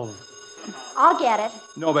love. I'll get it.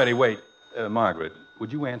 No, Betty, wait. Margaret,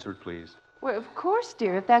 would you answer it, please? Well, of course,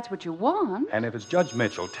 dear, if that's what you want. And if it's Judge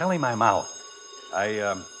Mitchell, tell him I'm out.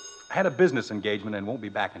 I had a business engagement and won't be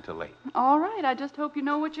back until late. All right, I just hope you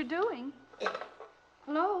know what you're doing.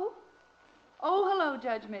 Hello? Oh, hello,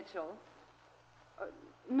 Judge Mitchell.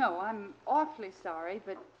 No, I'm awfully sorry,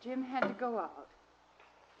 but Jim had to go out.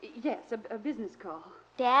 Yes, a business call.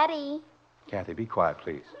 Daddy. Kathy, be quiet,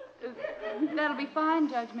 please. That'll be fine,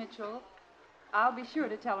 Judge Mitchell. I'll be sure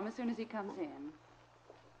to tell him as soon as he comes in.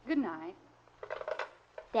 Good night.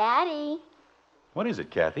 Daddy, What is it,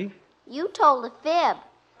 Kathy? you told a fib.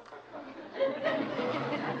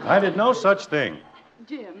 I did no such thing.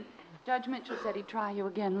 Jim, Judge Mitchell said he'd try you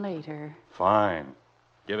again later. Fine.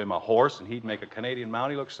 Give him a horse and he'd make a Canadian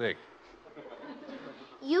Mountie look sick.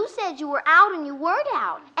 You said you were out and you weren't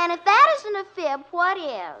out. And if that isn't a fib, what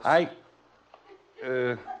is? I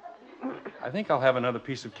think I'll have another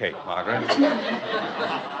piece of cake, Margaret.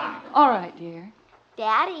 All right, dear.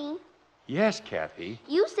 Daddy, Yes, Kathy.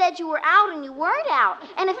 you said you were out and you weren't out.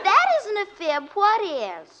 And if that isn't a fib, what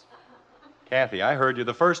is? Kathy, I heard you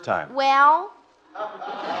the first time. Well,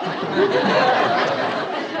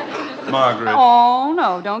 Margaret. Oh,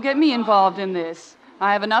 no, don't get me involved in this.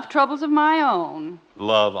 I have enough troubles of my own.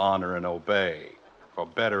 Love, honor, and obey. For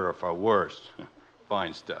better or for worse.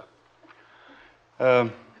 Fine stuff.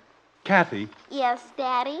 Kathy, yes,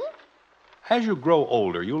 Daddy. as you grow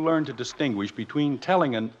older, you'll learn to distinguish between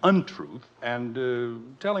telling an untruth and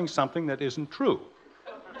telling something that isn't true.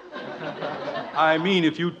 I mean,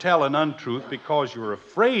 if you tell an untruth because you're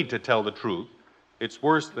afraid to tell the truth, it's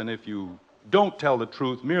worse than if you don't tell the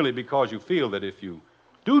truth merely because you feel that if you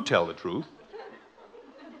do tell the truth.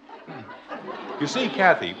 You see,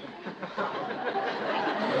 Kathy,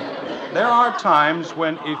 there are times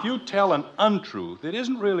when if you tell an untruth, it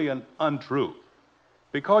isn't really an untruth.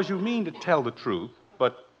 Because you mean to tell the truth,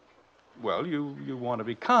 but, well, you want to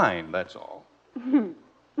be kind, that's all.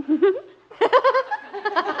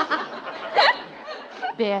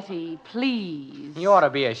 Betty, please. You ought to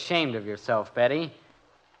be ashamed of yourself, Betty.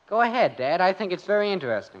 Go ahead, Dad. I think it's very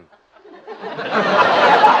interesting.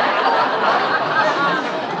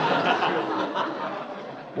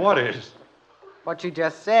 What is? What you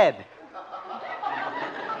just said.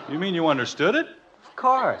 You mean you understood it? Of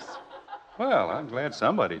course. Well, I'm glad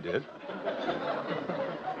somebody did.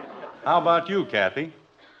 How about you, Kathy?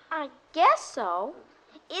 I guess so.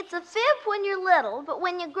 It's a fib when you're little, but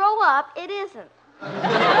when you grow up, it isn't.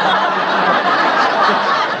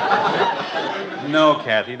 No,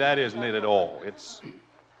 Kathy, that isn't it at all. It's,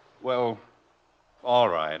 well, all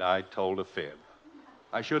right, I told a fib.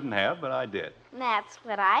 I shouldn't have, but I did. That's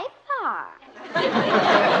what I thought.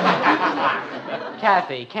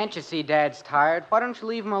 Kathy, can't you see Dad's tired? Why don't you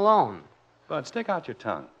leave him alone? Bud, stick out your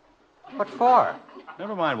tongue. What for?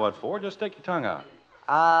 Never mind what for, just stick your tongue out.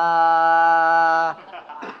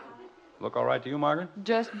 Look all right to you, Margaret?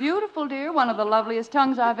 Just beautiful, dear. One of the loveliest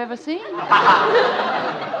tongues I've ever seen.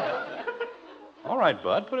 All right,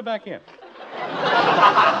 Bud, put it back in.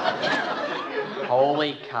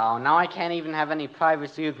 Holy cow, now I can't even have any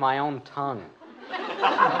privacy with my own tongue.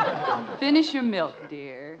 Finish your milk,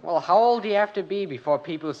 dear. Well, how old do you have to be before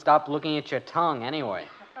people stop looking at your tongue, anyway?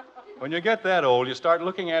 When you get that old, you start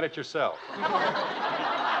looking at it yourself.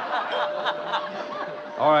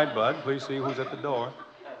 All right, Bud, please see who's at the door.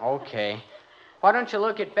 Okay. Why don't you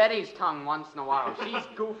look at Betty's tongue once in a while? She's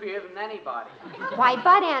goofier than anybody. Why,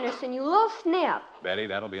 Bud Anderson, you little snip. Betty,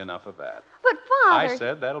 that'll be enough of that. But, Father... I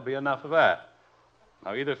said that'll be enough of that.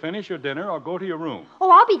 Now, either finish your dinner or go to your room. Oh,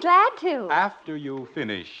 I'll be glad to. After you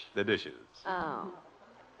finish the dishes. Oh.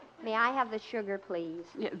 May I have the sugar, please?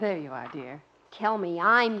 Yeah, there you are, dear. Tell me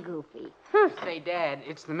I'm goofy. Say, Dad,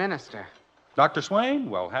 it's the minister. Dr. Swain,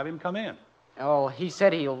 well, have him come in. Oh, he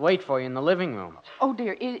said he'll wait for you in the living room. Oh,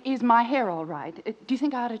 dear, is my hair all right? Do you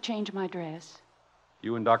think I ought to change my dress?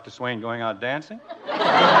 You and Dr. Swain going out dancing?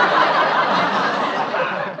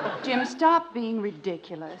 Jim, stop being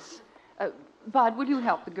ridiculous. Bud, will you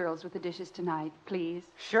help the girls with the dishes tonight, please?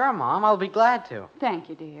 Sure, Mom. I'll be glad to. Thank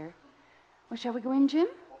you, dear. Well, shall we go in, Jim?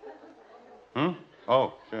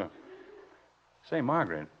 Oh, sure. Say,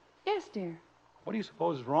 Margaret, Yes, dear. what do you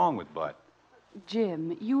suppose is wrong with Bud?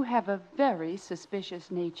 Jim, you have a very suspicious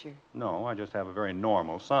nature. No, I just have a very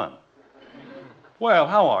normal son. Well,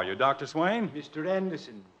 how are you, Dr. Swain? Mr.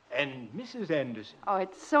 Anderson and Mrs. Anderson. Oh,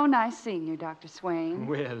 it's so nice seeing you, Dr. Swain.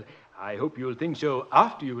 Well, I hope you'll think so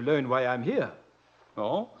after you learn why I'm here.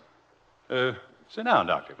 Oh? Sit down,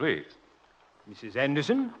 Doctor, please. Mrs.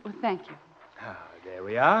 Anderson? Well, thank you. Ah, there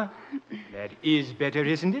we are. That is better,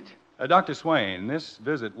 isn't it? Dr. Swain, this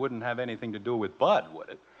visit wouldn't have anything to do with Bud, would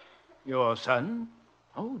it? Your son?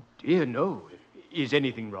 Oh, dear, no. Is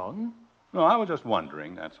anything wrong? No, I was just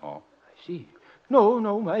wondering, that's all. I see.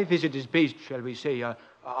 No, my visit is based, shall we say,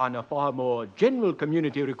 on a far more general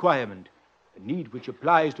community requirement, a need which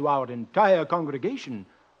applies to our entire congregation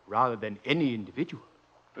rather than any individual.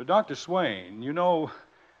 Dr. Swain, you know,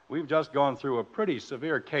 we've just gone through a pretty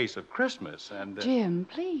severe case of Christmas, and... Jim,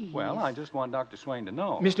 please. Well, I just want Dr. Swain to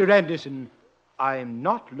know. Mr. Anderson, I'm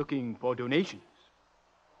not looking for donations.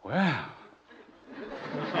 Well...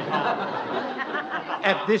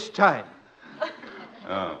 At this time.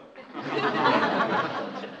 Oh.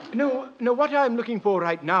 No, what I'm looking for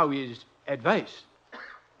right now is advice.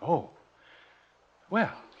 Oh.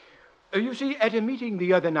 Well. You see, at a meeting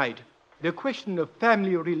the other night, the question of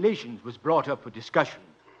family relations was brought up for discussion.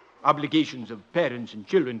 Obligations of parents and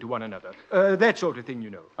children to one another. That sort of thing, you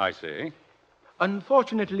know. I see.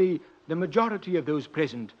 Unfortunately, the majority of those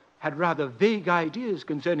present had rather vague ideas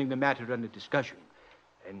concerning the matter under discussion.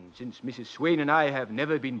 And since Mrs. Swain and I have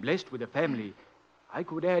never been blessed with a family, I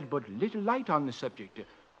could add but little light on the subject,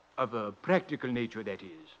 of a practical nature, that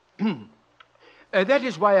is. That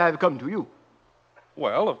is why I've come to you.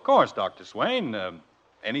 Well, of course, Dr. Swain.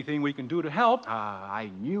 Anything we can do to help?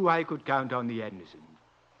 I knew I could count on the Andersons.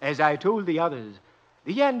 As I told the others,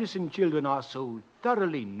 the Anderson children are so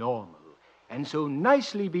thoroughly normal and so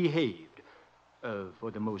nicely behaved,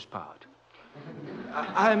 for the most part.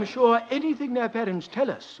 I'm sure anything their parents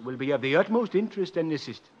tell us will be of the utmost interest and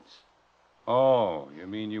assistance. Oh, you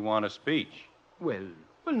mean you want a speech? Well,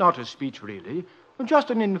 not a speech, really. Just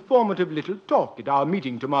an informative little talk at our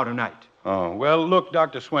meeting tomorrow night. Oh, well, look,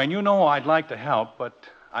 Dr. Swain, you know I'd like to help, but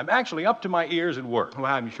I'm actually up to my ears in work. Well,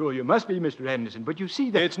 I'm sure you must be, Mr. Anderson, but you see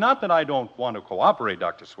that... It's not that I don't want to cooperate,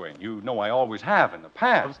 Dr. Swain. You know I always have in the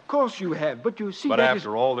past. Of course you have, but you see But that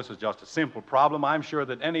after all, this is just a simple problem. I'm sure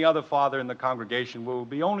that any other father in the congregation will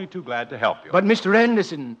be only too glad to help you. But, Mr.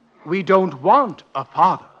 Anderson, we don't want a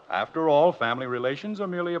father. After all, family relations are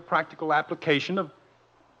merely a practical application of...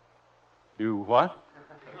 You what?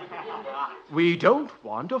 We don't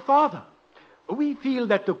want a father. We feel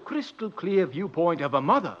that the crystal clear viewpoint of a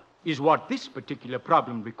mother is what this particular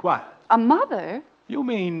problem requires. A mother? You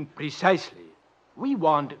mean... Precisely. We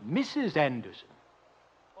want Mrs. Anderson.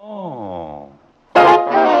 Oh.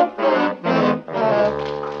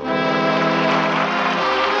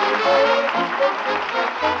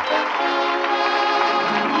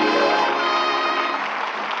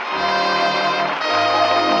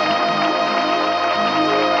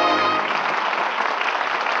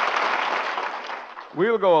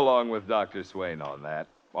 We'll go along with Dr. Swain on that.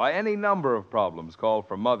 Why, any number of problems call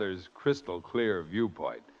for Mother's crystal clear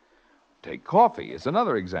viewpoint. Take coffee as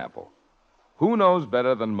another example. Who knows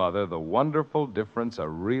better than Mother the wonderful difference a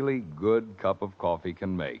really good cup of coffee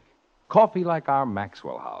can make? Coffee like our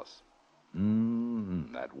Maxwell House.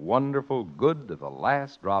 That wonderful, good to the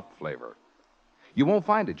last drop flavor. You won't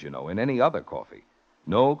find it, you know, in any other coffee.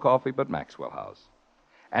 No coffee but Maxwell House.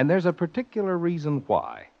 And there's a particular reason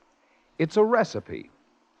why. It's a recipe.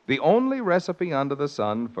 The only recipe under the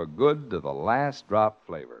sun for good to the last drop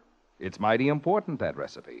flavor. It's mighty important, that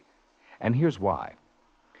recipe. And here's why.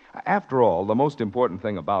 After all, the most important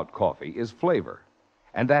thing about coffee is flavor.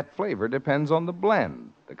 And that flavor depends on the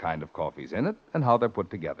blend, the kind of coffee's in it, and how they're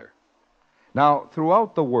put together. Now,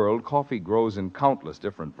 throughout the world, coffee grows in countless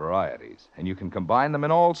different varieties, and you can combine them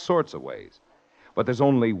in all sorts of ways. But there's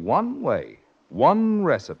only one way, one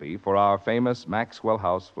recipe for our famous Maxwell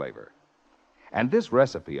House flavor. And this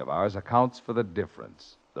recipe of ours accounts for the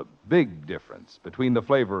difference, the big difference, between the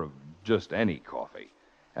flavor of just any coffee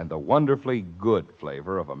and the wonderfully good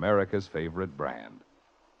flavor of America's favorite brand.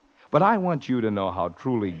 But I want you to know how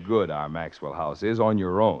truly good our Maxwell House is on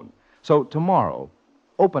your own. So tomorrow,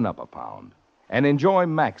 open up a pound and enjoy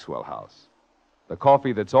Maxwell House, the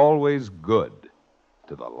coffee that's always good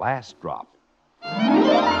to the last drop.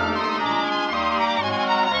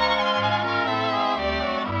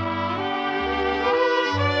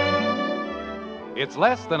 It's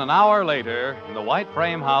less than an hour later in the white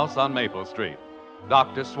frame house on Maple Street.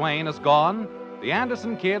 Dr. Swain is gone. The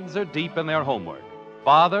Anderson kids are deep in their homework.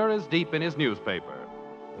 Father is deep in his newspaper.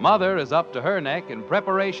 Mother is up to her neck in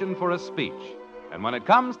preparation for a speech. And when it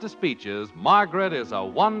comes to speeches, Margaret is a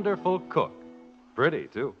wonderful cook. Pretty,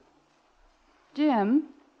 too. Jim,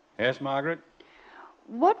 Yes, Margaret?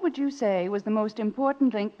 what would you say was the most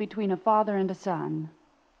important link between a father and a son?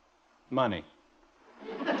 Money.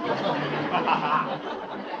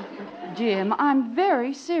 Jim, I'm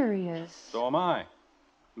very serious. So am I.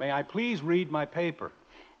 May I please read my paper?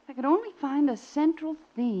 If I could only find a central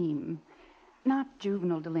theme. Not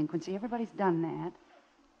juvenile delinquency. Everybody's done that.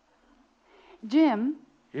 Jim,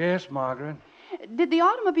 Yes, Margaret. did the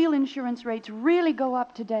automobile insurance rates really go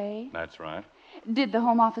up today? That's right. Did the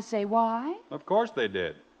Home Office say why? Of course they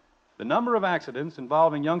did. The number of accidents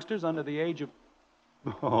involving youngsters under the age of...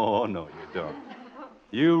 Oh, no, you don't.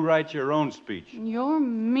 You write your own speech. You're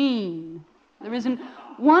mean. There isn't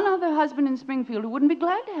one other husband in Springfield who wouldn't be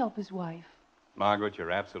glad to help his wife. Margaret,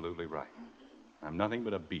 you're absolutely right. I'm nothing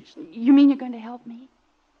but a beast. You mean you're going to help me?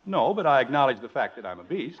 No, but I acknowledge the fact that I'm a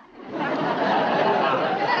beast.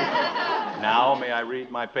 Now, may I read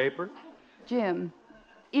my paper? Jim,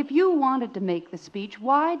 if you wanted to make the speech,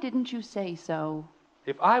 why didn't you say so?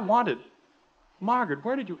 If I wanted... Margaret,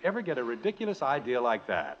 where did you ever get a ridiculous idea like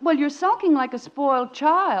that? Well, you're sulking like a spoiled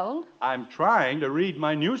child. I'm trying to read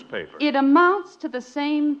my newspaper. It amounts to the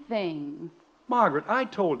same thing. Margaret, I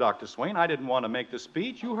told Dr. Swain I didn't want to make the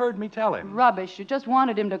speech. You heard me tell him. Rubbish. You just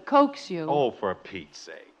wanted him to coax you. Oh, for Pete's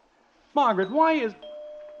sake. Margaret, why is...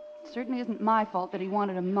 It certainly isn't my fault that he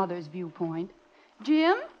wanted a mother's viewpoint.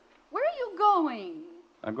 Jim, where are you going?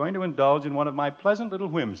 I'm going to indulge in one of my pleasant little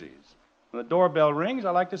whimsies. When the doorbell rings,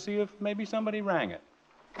 I like to see if maybe somebody rang it.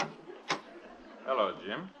 Hello,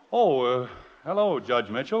 Jim. Oh, hello, Judge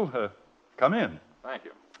Mitchell. Come in. Thank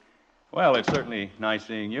you. Well, it's certainly nice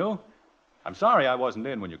seeing you. I'm sorry I wasn't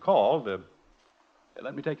in when you called.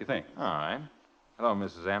 Let me take your thing. All right. Hello,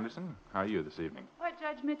 Mrs. Anderson. How are you this evening? Why,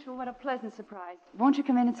 Judge Mitchell, what a pleasant surprise. Won't you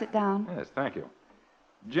come in and sit down? Yes, thank you.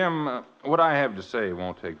 Jim, what I have to say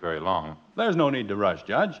won't take very long. There's no need to rush,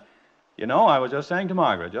 Judge. You know, I was just saying to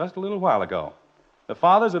Margaret just a little while ago, the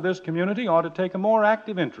fathers of this community ought to take a more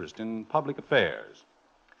active interest in public affairs.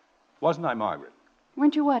 Wasn't I, Margaret?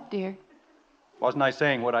 Weren't you what, dear? Wasn't I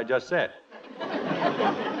saying what I just said?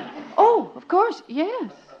 Oh, of course,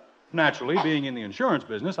 yes. Naturally, being in the insurance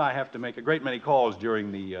business, I have to make a great many calls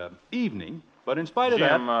during the evening. But in spite of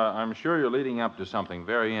Jim, that... I'm sure you're leading up to something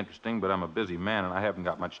very interesting, but I'm a busy man and I haven't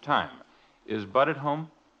got much time. Is Bud at home?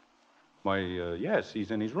 Why, yes,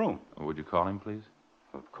 he's in his room. Would you call him, please?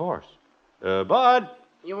 Of course. Bud?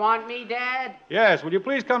 You want me, Dad? Yes, would you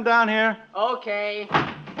please come down here? Okay.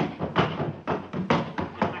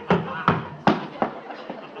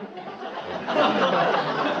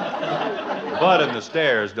 Bud and the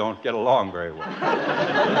stairs don't get along very well.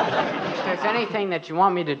 If there's anything that you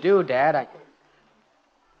want me to do, Dad, I...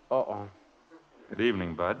 Uh-oh. Good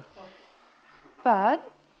evening, Bud. Bud,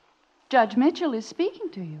 Judge Mitchell is speaking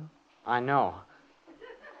to you. I know.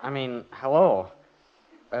 I mean, hello.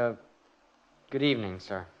 Good evening,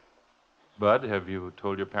 sir. Bud, have you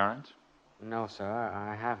told your parents? No, sir,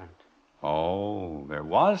 I haven't. Oh, there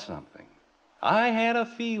was something. I had a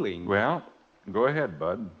feeling. Well, go ahead,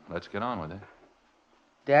 Bud. Let's get on with it.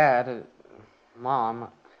 Dad, Mom,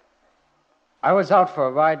 I was out for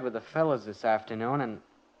a ride with the fellas this afternoon, and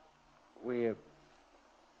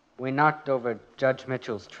we knocked over Judge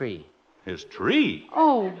Mitchell's tree. His tree?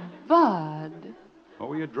 Oh, Bud. What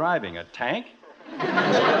were you driving, a tank?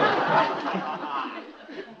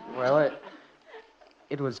 Well,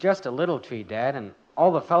 it was just a little tree, Dad, and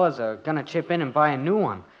all the fellas are gonna chip in and buy a new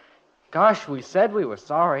one. Gosh, we said we were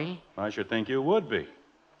sorry. I should think you would be.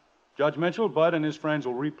 Judge Mitchell, Bud and his friends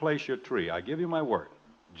will replace your tree. I give you my word.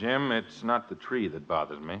 Jim, it's not the tree that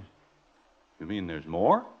bothers me. You mean there's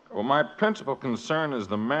more? Well, my principal concern is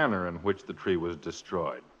the manner in which the tree was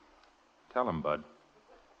destroyed. Tell him, Bud.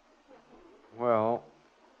 Well,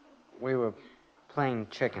 we were playing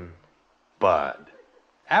chicken. Bud,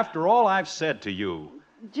 after all I've said to you.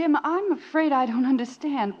 Jim, I'm afraid I don't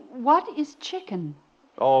understand. What is chicken?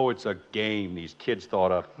 Oh, it's a game these kids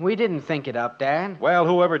thought up. We didn't think it up, Dad. Well,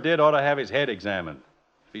 whoever did ought to have his head examined.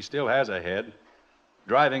 If he still has a head.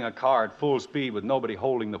 Driving a car at full speed with nobody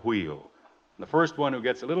holding the wheel. And the first one who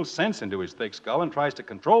gets a little sense into his thick skull and tries to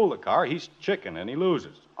control the car, he's chicken and he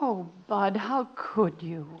loses. Oh, Bud, how could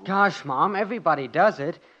you? Gosh, Mom, everybody does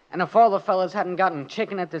it. And if all the fellas hadn't gotten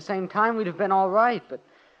chicken at the same time, we'd have been all right. But,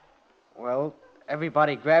 well,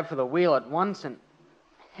 everybody grabbed for the wheel at once and,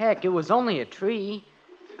 heck, it was only a tree.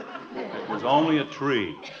 It was only a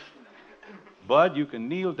tree. Bud, you can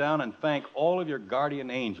kneel down and thank all of your guardian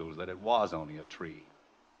angels that it was only a tree.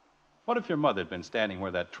 What if your mother had been standing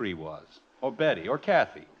where that tree was? Or Betty, or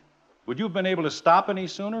Kathy? Would you have been able to stop any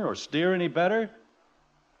sooner or steer any better?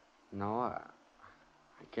 No, I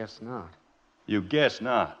guess not. You guess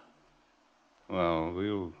not. Well,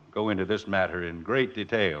 we'll go into this matter in great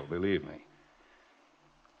detail, believe me.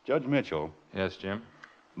 Judge Mitchell. Yes, Jim?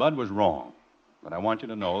 Bud was wrong, but I want you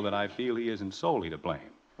to know that I feel he isn't solely to blame.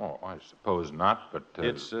 Oh, I suppose not, but...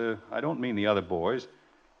 I don't mean the other boys.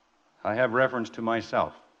 I have reference to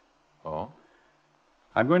myself. Oh?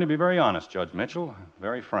 I'm going to be very honest, Judge Mitchell,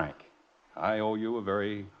 very frank. I owe you a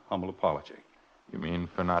very humble apology. You mean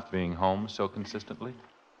for not being home so consistently?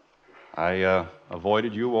 I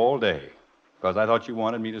avoided you all day because I thought you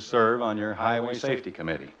wanted me to serve on your Highway Safety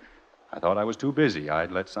Committee. I thought I was too busy.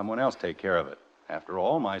 I'd let someone else take care of it. After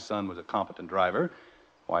all, my son was a competent driver.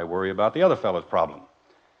 Why worry about the other fellow's problem?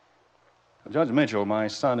 Well, Judge Mitchell, my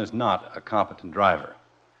son is not a competent driver,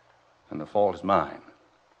 and the fault is mine.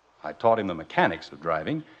 I taught him the mechanics of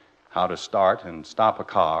driving, how to start and stop a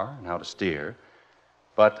car, and how to steer,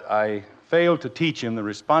 but I failed to teach him the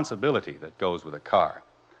responsibility that goes with a car.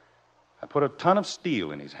 I put a ton of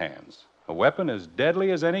steel in his hands, a weapon as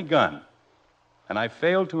deadly as any gun, and I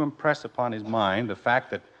failed to impress upon his mind the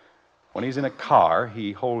fact that when he's in a car,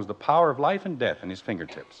 he holds the power of life and death in his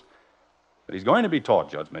fingertips. But he's going to be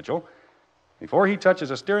taught, Judge Mitchell. Before he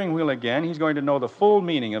touches a steering wheel again, he's going to know the full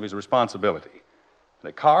meaning of his responsibility.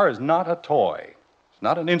 The car is not a toy. It's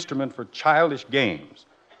not an instrument for childish games.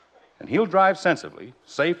 And he'll drive sensibly,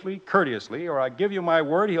 safely, courteously, or I give you my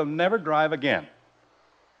word, he'll never drive again.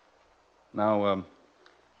 Now,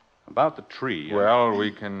 about the tree... Well,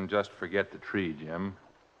 we can just forget the tree, Jim.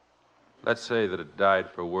 Let's say that it died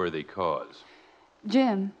for worthy cause.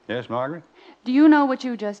 Jim. Yes, Margaret? Do you know what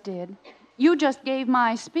you just did? You just gave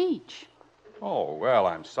my speech. Oh, well,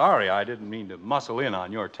 I'm sorry. I didn't mean to muscle in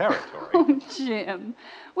on your territory. Oh, Jim,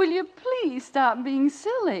 will you please stop being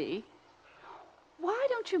silly? Why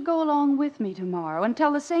don't you go along with me tomorrow and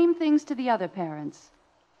tell the same things to the other parents?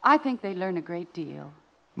 I think they learn a great deal.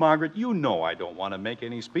 Margaret, you know I don't want to make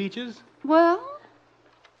any speeches. Well,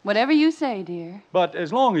 whatever you say, dear. But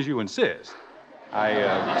as long as you insist,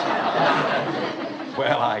 well,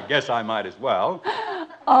 I guess I might as well.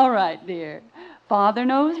 All right, dear. Father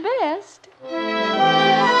knows best.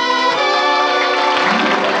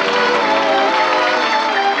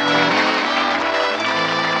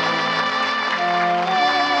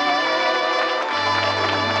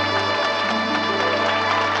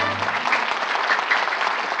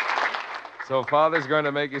 So Father's going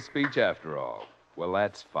to make his speech after all. Well,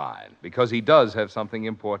 that's fine, because he does have something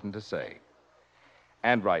important to say.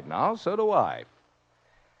 And right now, so do I.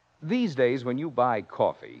 These days, when you buy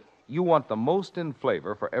coffee, you want the most in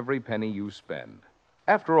flavor for every penny you spend.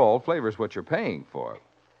 After all, flavor's what you're paying for.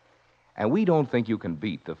 And we don't think you can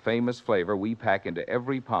beat the famous flavor we pack into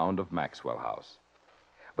every pound of Maxwell House.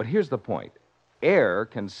 But here's the point. Air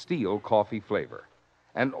can steal coffee flavor.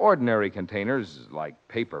 And ordinary containers, like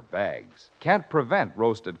paper bags, can't prevent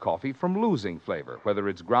roasted coffee from losing flavor, whether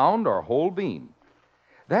it's ground or whole bean.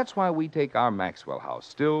 That's why we take our Maxwell House,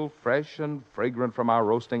 still fresh and fragrant from our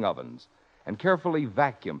roasting ovens, and carefully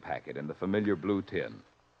vacuum pack it in the familiar blue tin.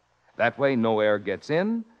 That way, no air gets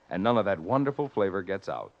in, and none of that wonderful flavor gets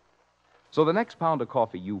out. So the next pound of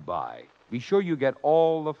coffee you buy, be sure you get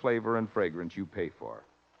all the flavor and fragrance you pay for.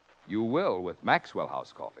 You will with Maxwell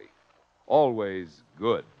House coffee. Always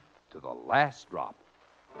good to the last drop.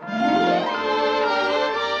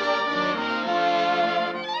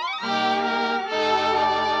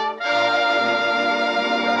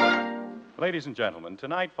 Ladies and gentlemen,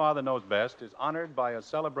 tonight Father Knows Best is honored by a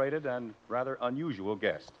celebrated and rather unusual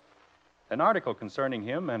guest. An article concerning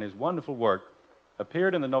him and his wonderful work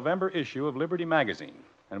appeared in the November issue of Liberty Magazine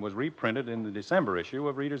and was reprinted in the December issue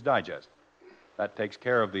of Reader's Digest. That takes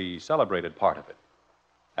care of the celebrated part of it.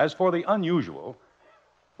 As for the unusual,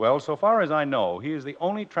 Well, so far as I know, he is the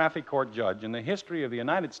only traffic court judge in the history of the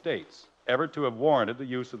United States ever to have warranted the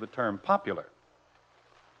use of the term popular.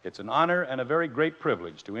 It's an honor and a very great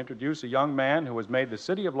privilege to introduce a young man who has made the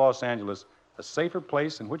city of Los Angeles a safer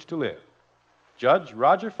place in which to live. Judge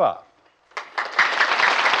Roger Pfaff.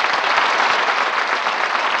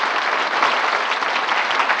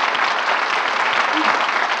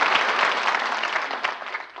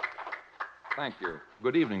 Thank you.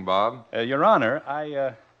 Good evening, Bob. Your Honor,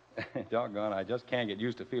 doggone, I just can't get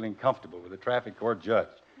used to feeling comfortable with a traffic court judge.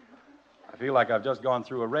 I feel like I've just gone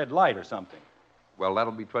through a red light or something. Well,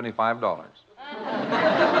 that'll be $25.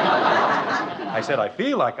 I said I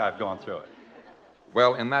feel like I've gone through it.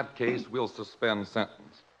 Well, in that case, we'll suspend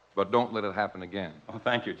sentence, but don't let it happen again. Oh,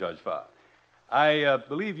 thank you, Judge Pfaff. I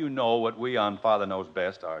believe you know what we on Father Knows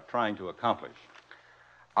Best are trying to accomplish.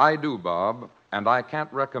 I do, Bob, and I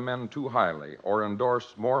can't recommend too highly or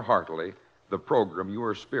endorse more heartily the program you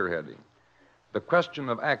are spearheading. The question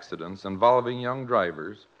of accidents involving young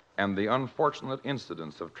drivers and the unfortunate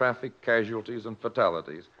incidents of traffic casualties and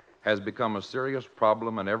fatalities has become a serious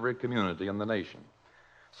problem in every community in the nation.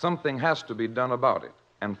 Something has to be done about it,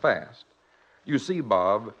 and fast. You see,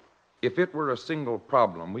 Bob, if it were a single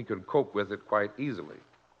problem, we could cope with it quite easily.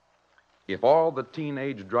 If all the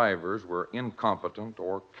teenage drivers were incompetent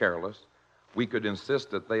or careless, we could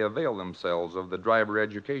insist that they avail themselves of the driver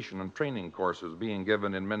education and training courses being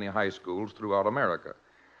given in many high schools throughout America.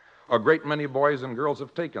 A great many boys and girls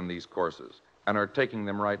have taken these courses and are taking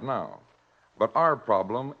them right now. But our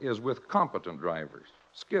problem is with competent drivers,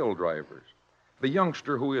 skilled drivers. The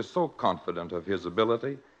youngster who is so confident of his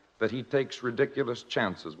ability that he takes ridiculous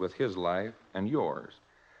chances with his life and yours.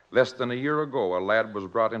 Less than a year ago, a lad was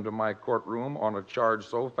brought into my courtroom on a charge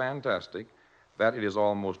so fantastic that it is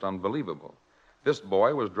almost unbelievable. This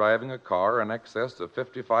boy was driving a car in excess of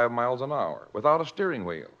 55 miles an hour without a steering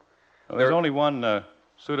wheel. Well, there's only one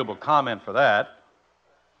suitable comment for that.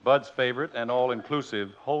 Bud's favorite and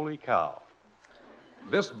all-inclusive, holy cow.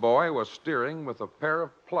 This boy was steering with a pair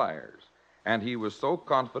of pliers, and he was so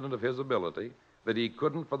confident of his ability that he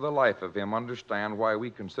couldn't for the life of him understand why we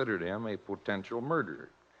considered him a potential murderer.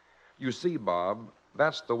 You see, Bob,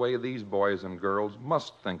 that's the way these boys and girls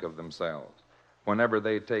must think of themselves whenever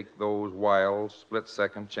they take those wild,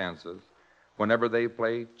 split-second chances, whenever they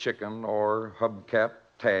play chicken or hubcap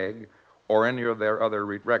tag or any of their other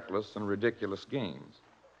reckless and ridiculous games.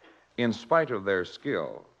 In spite of their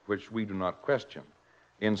skill, which we do not question,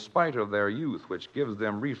 in spite of their youth, which gives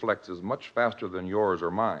them reflexes much faster than yours or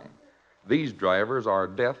mine, these drivers are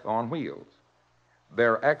death on wheels.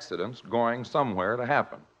 They're accidents going somewhere to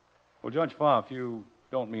happen. Well, Judge Pfaff, you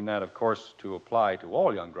don't mean that, of course, to apply to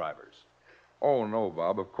all young drivers. Oh, no,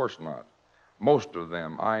 Bob, of course not. Most of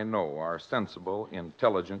them, I know, are sensible,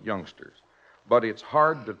 intelligent youngsters. But it's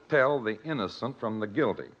hard to tell the innocent from the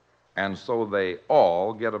guilty, and so they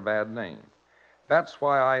all get a bad name. That's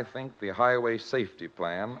why I think the highway safety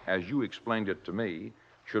plan, as you explained it to me,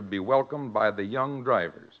 should be welcomed by the young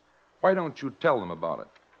drivers. Why don't you tell them about it?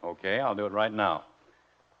 Okay, I'll do it right now.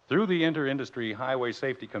 Through the Inter-Industry Highway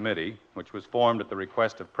Safety Committee, which was formed at the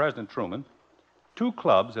request of President Truman, 2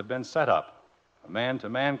 clubs have been set up. A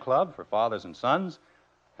man-to-man club for fathers and sons,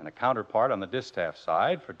 and a counterpart on the distaff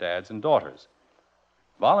side for dads and daughters.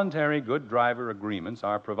 Voluntary good driver agreements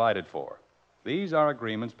are provided for. These are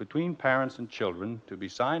agreements between parents and children to be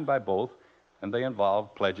signed by both, and they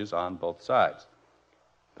involve pledges on both sides.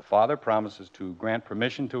 The father promises to grant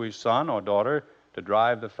permission to his son or daughter to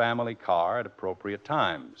drive the family car at appropriate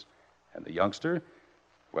times. And the youngster,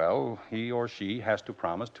 well, he or she has to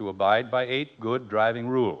promise to abide by 8 good driving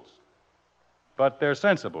rules. But they're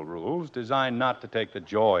sensible rules designed not to take the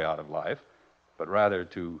joy out of life, but rather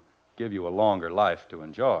to give you a longer life to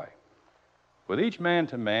enjoy. With each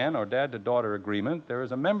man-to-man or dad-to-daughter agreement, there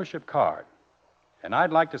is a membership card. And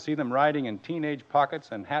I'd like to see them riding in teenage pockets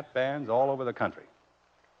and hat bands all over the country.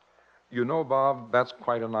 You know, Bob, that's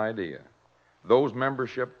quite an idea. Those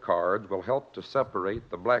membership cards will help to separate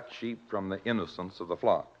the black sheep from the innocents of the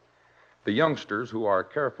flock. The youngsters who are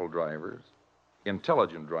careful drivers,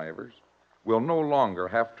 intelligent drivers, will no longer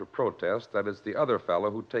have to protest that it's the other fellow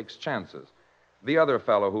who takes chances, the other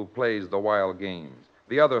fellow who plays the wild games,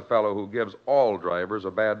 the other fellow who gives all drivers a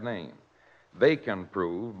bad name. They can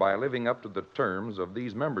prove, by living up to the terms of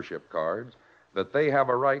these membership cards, that they have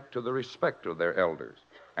a right to the respect of their elders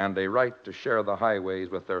and a right to share the highways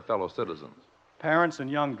with their fellow citizens. Parents and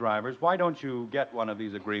young drivers, why don't you get one of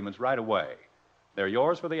these agreements right away? They're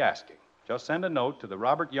yours for the asking. Just send a note to the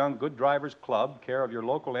Robert Young Good Drivers Club, care of your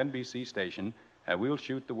local NBC station, and we'll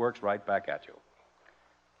shoot the works right back at you.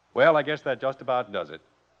 Well, I guess that just about does it.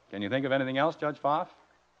 Can you think of anything else, Judge Pfaff?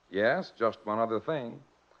 Yes, just one other thing.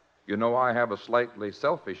 You know, I have a slightly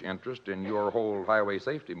selfish interest in your whole highway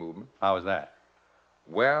safety movement. How is that?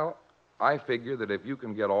 Well, I figure that if you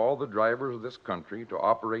can get all the drivers of this country to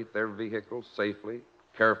operate their vehicles safely,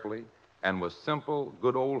 carefully, and with simple,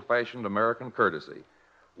 good old-fashioned American courtesy,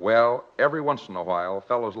 well, every once in a while,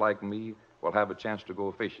 fellows like me will have a chance to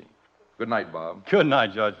go fishing. Good night, Bob. Good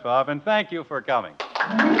night, Judge Bob, and thank you for coming.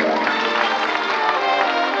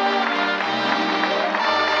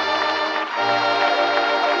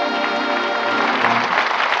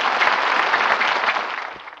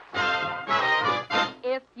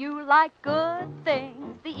 If you like good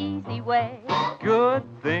things the easy way, Good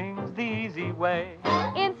things the easy way.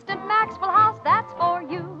 Instant Maxwell House, that's for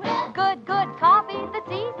you. Good coffee that's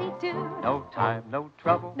easy too. No time, no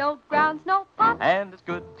trouble, No grounds, no pot. and it's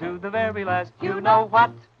good to the very last. You know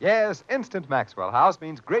what? Yes, Instant Maxwell House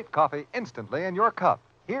means great coffee instantly in your cup.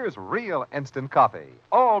 Here's real instant coffee.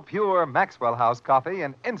 All pure Maxwell House coffee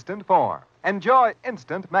in instant form. Enjoy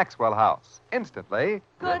instant Maxwell House. Instantly.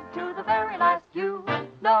 Good to the very last. You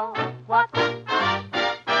know what?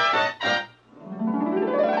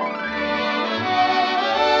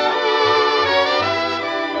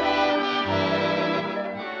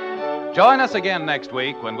 Join us again next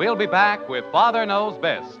week when we'll be back with Father Knows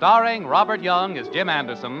Best, starring Robert Young as Jim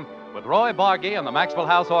Anderson, with Roy Bargy and the Maxwell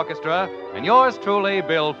House Orchestra, and yours truly,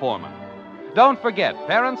 Bill Foreman. Don't forget,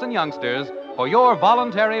 parents and youngsters, for your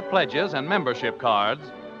voluntary pledges and membership cards,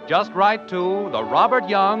 just write to the Robert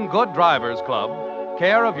Young Good Drivers Club,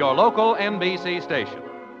 care of your local NBC station.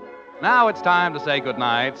 Now it's time to say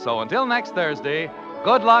goodnight, so until next Thursday,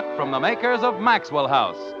 good luck from the makers of Maxwell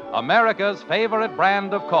House, America's favorite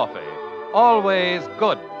brand of coffee. Always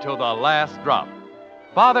good to the last drop.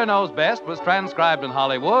 Father Knows Best was transcribed in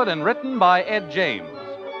Hollywood and written by Ed James.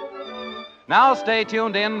 Now stay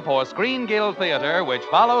tuned in for Screen Guild Theater, which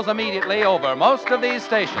follows immediately over most of these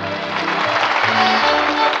stations.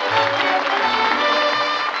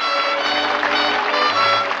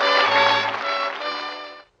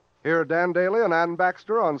 Hear Dan Daly and Ann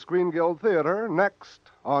Baxter on Screen Guild Theater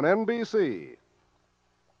next on NBC.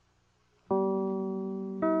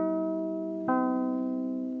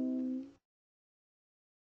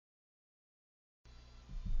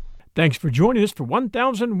 Thanks for joining us for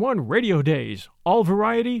 1001 Radio Days. All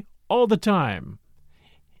variety, all the time.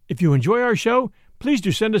 If you enjoy our show, please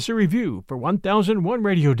do send us a review for 1001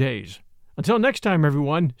 Radio Days. Until next time,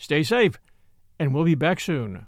 everyone, stay safe, and we'll be back soon.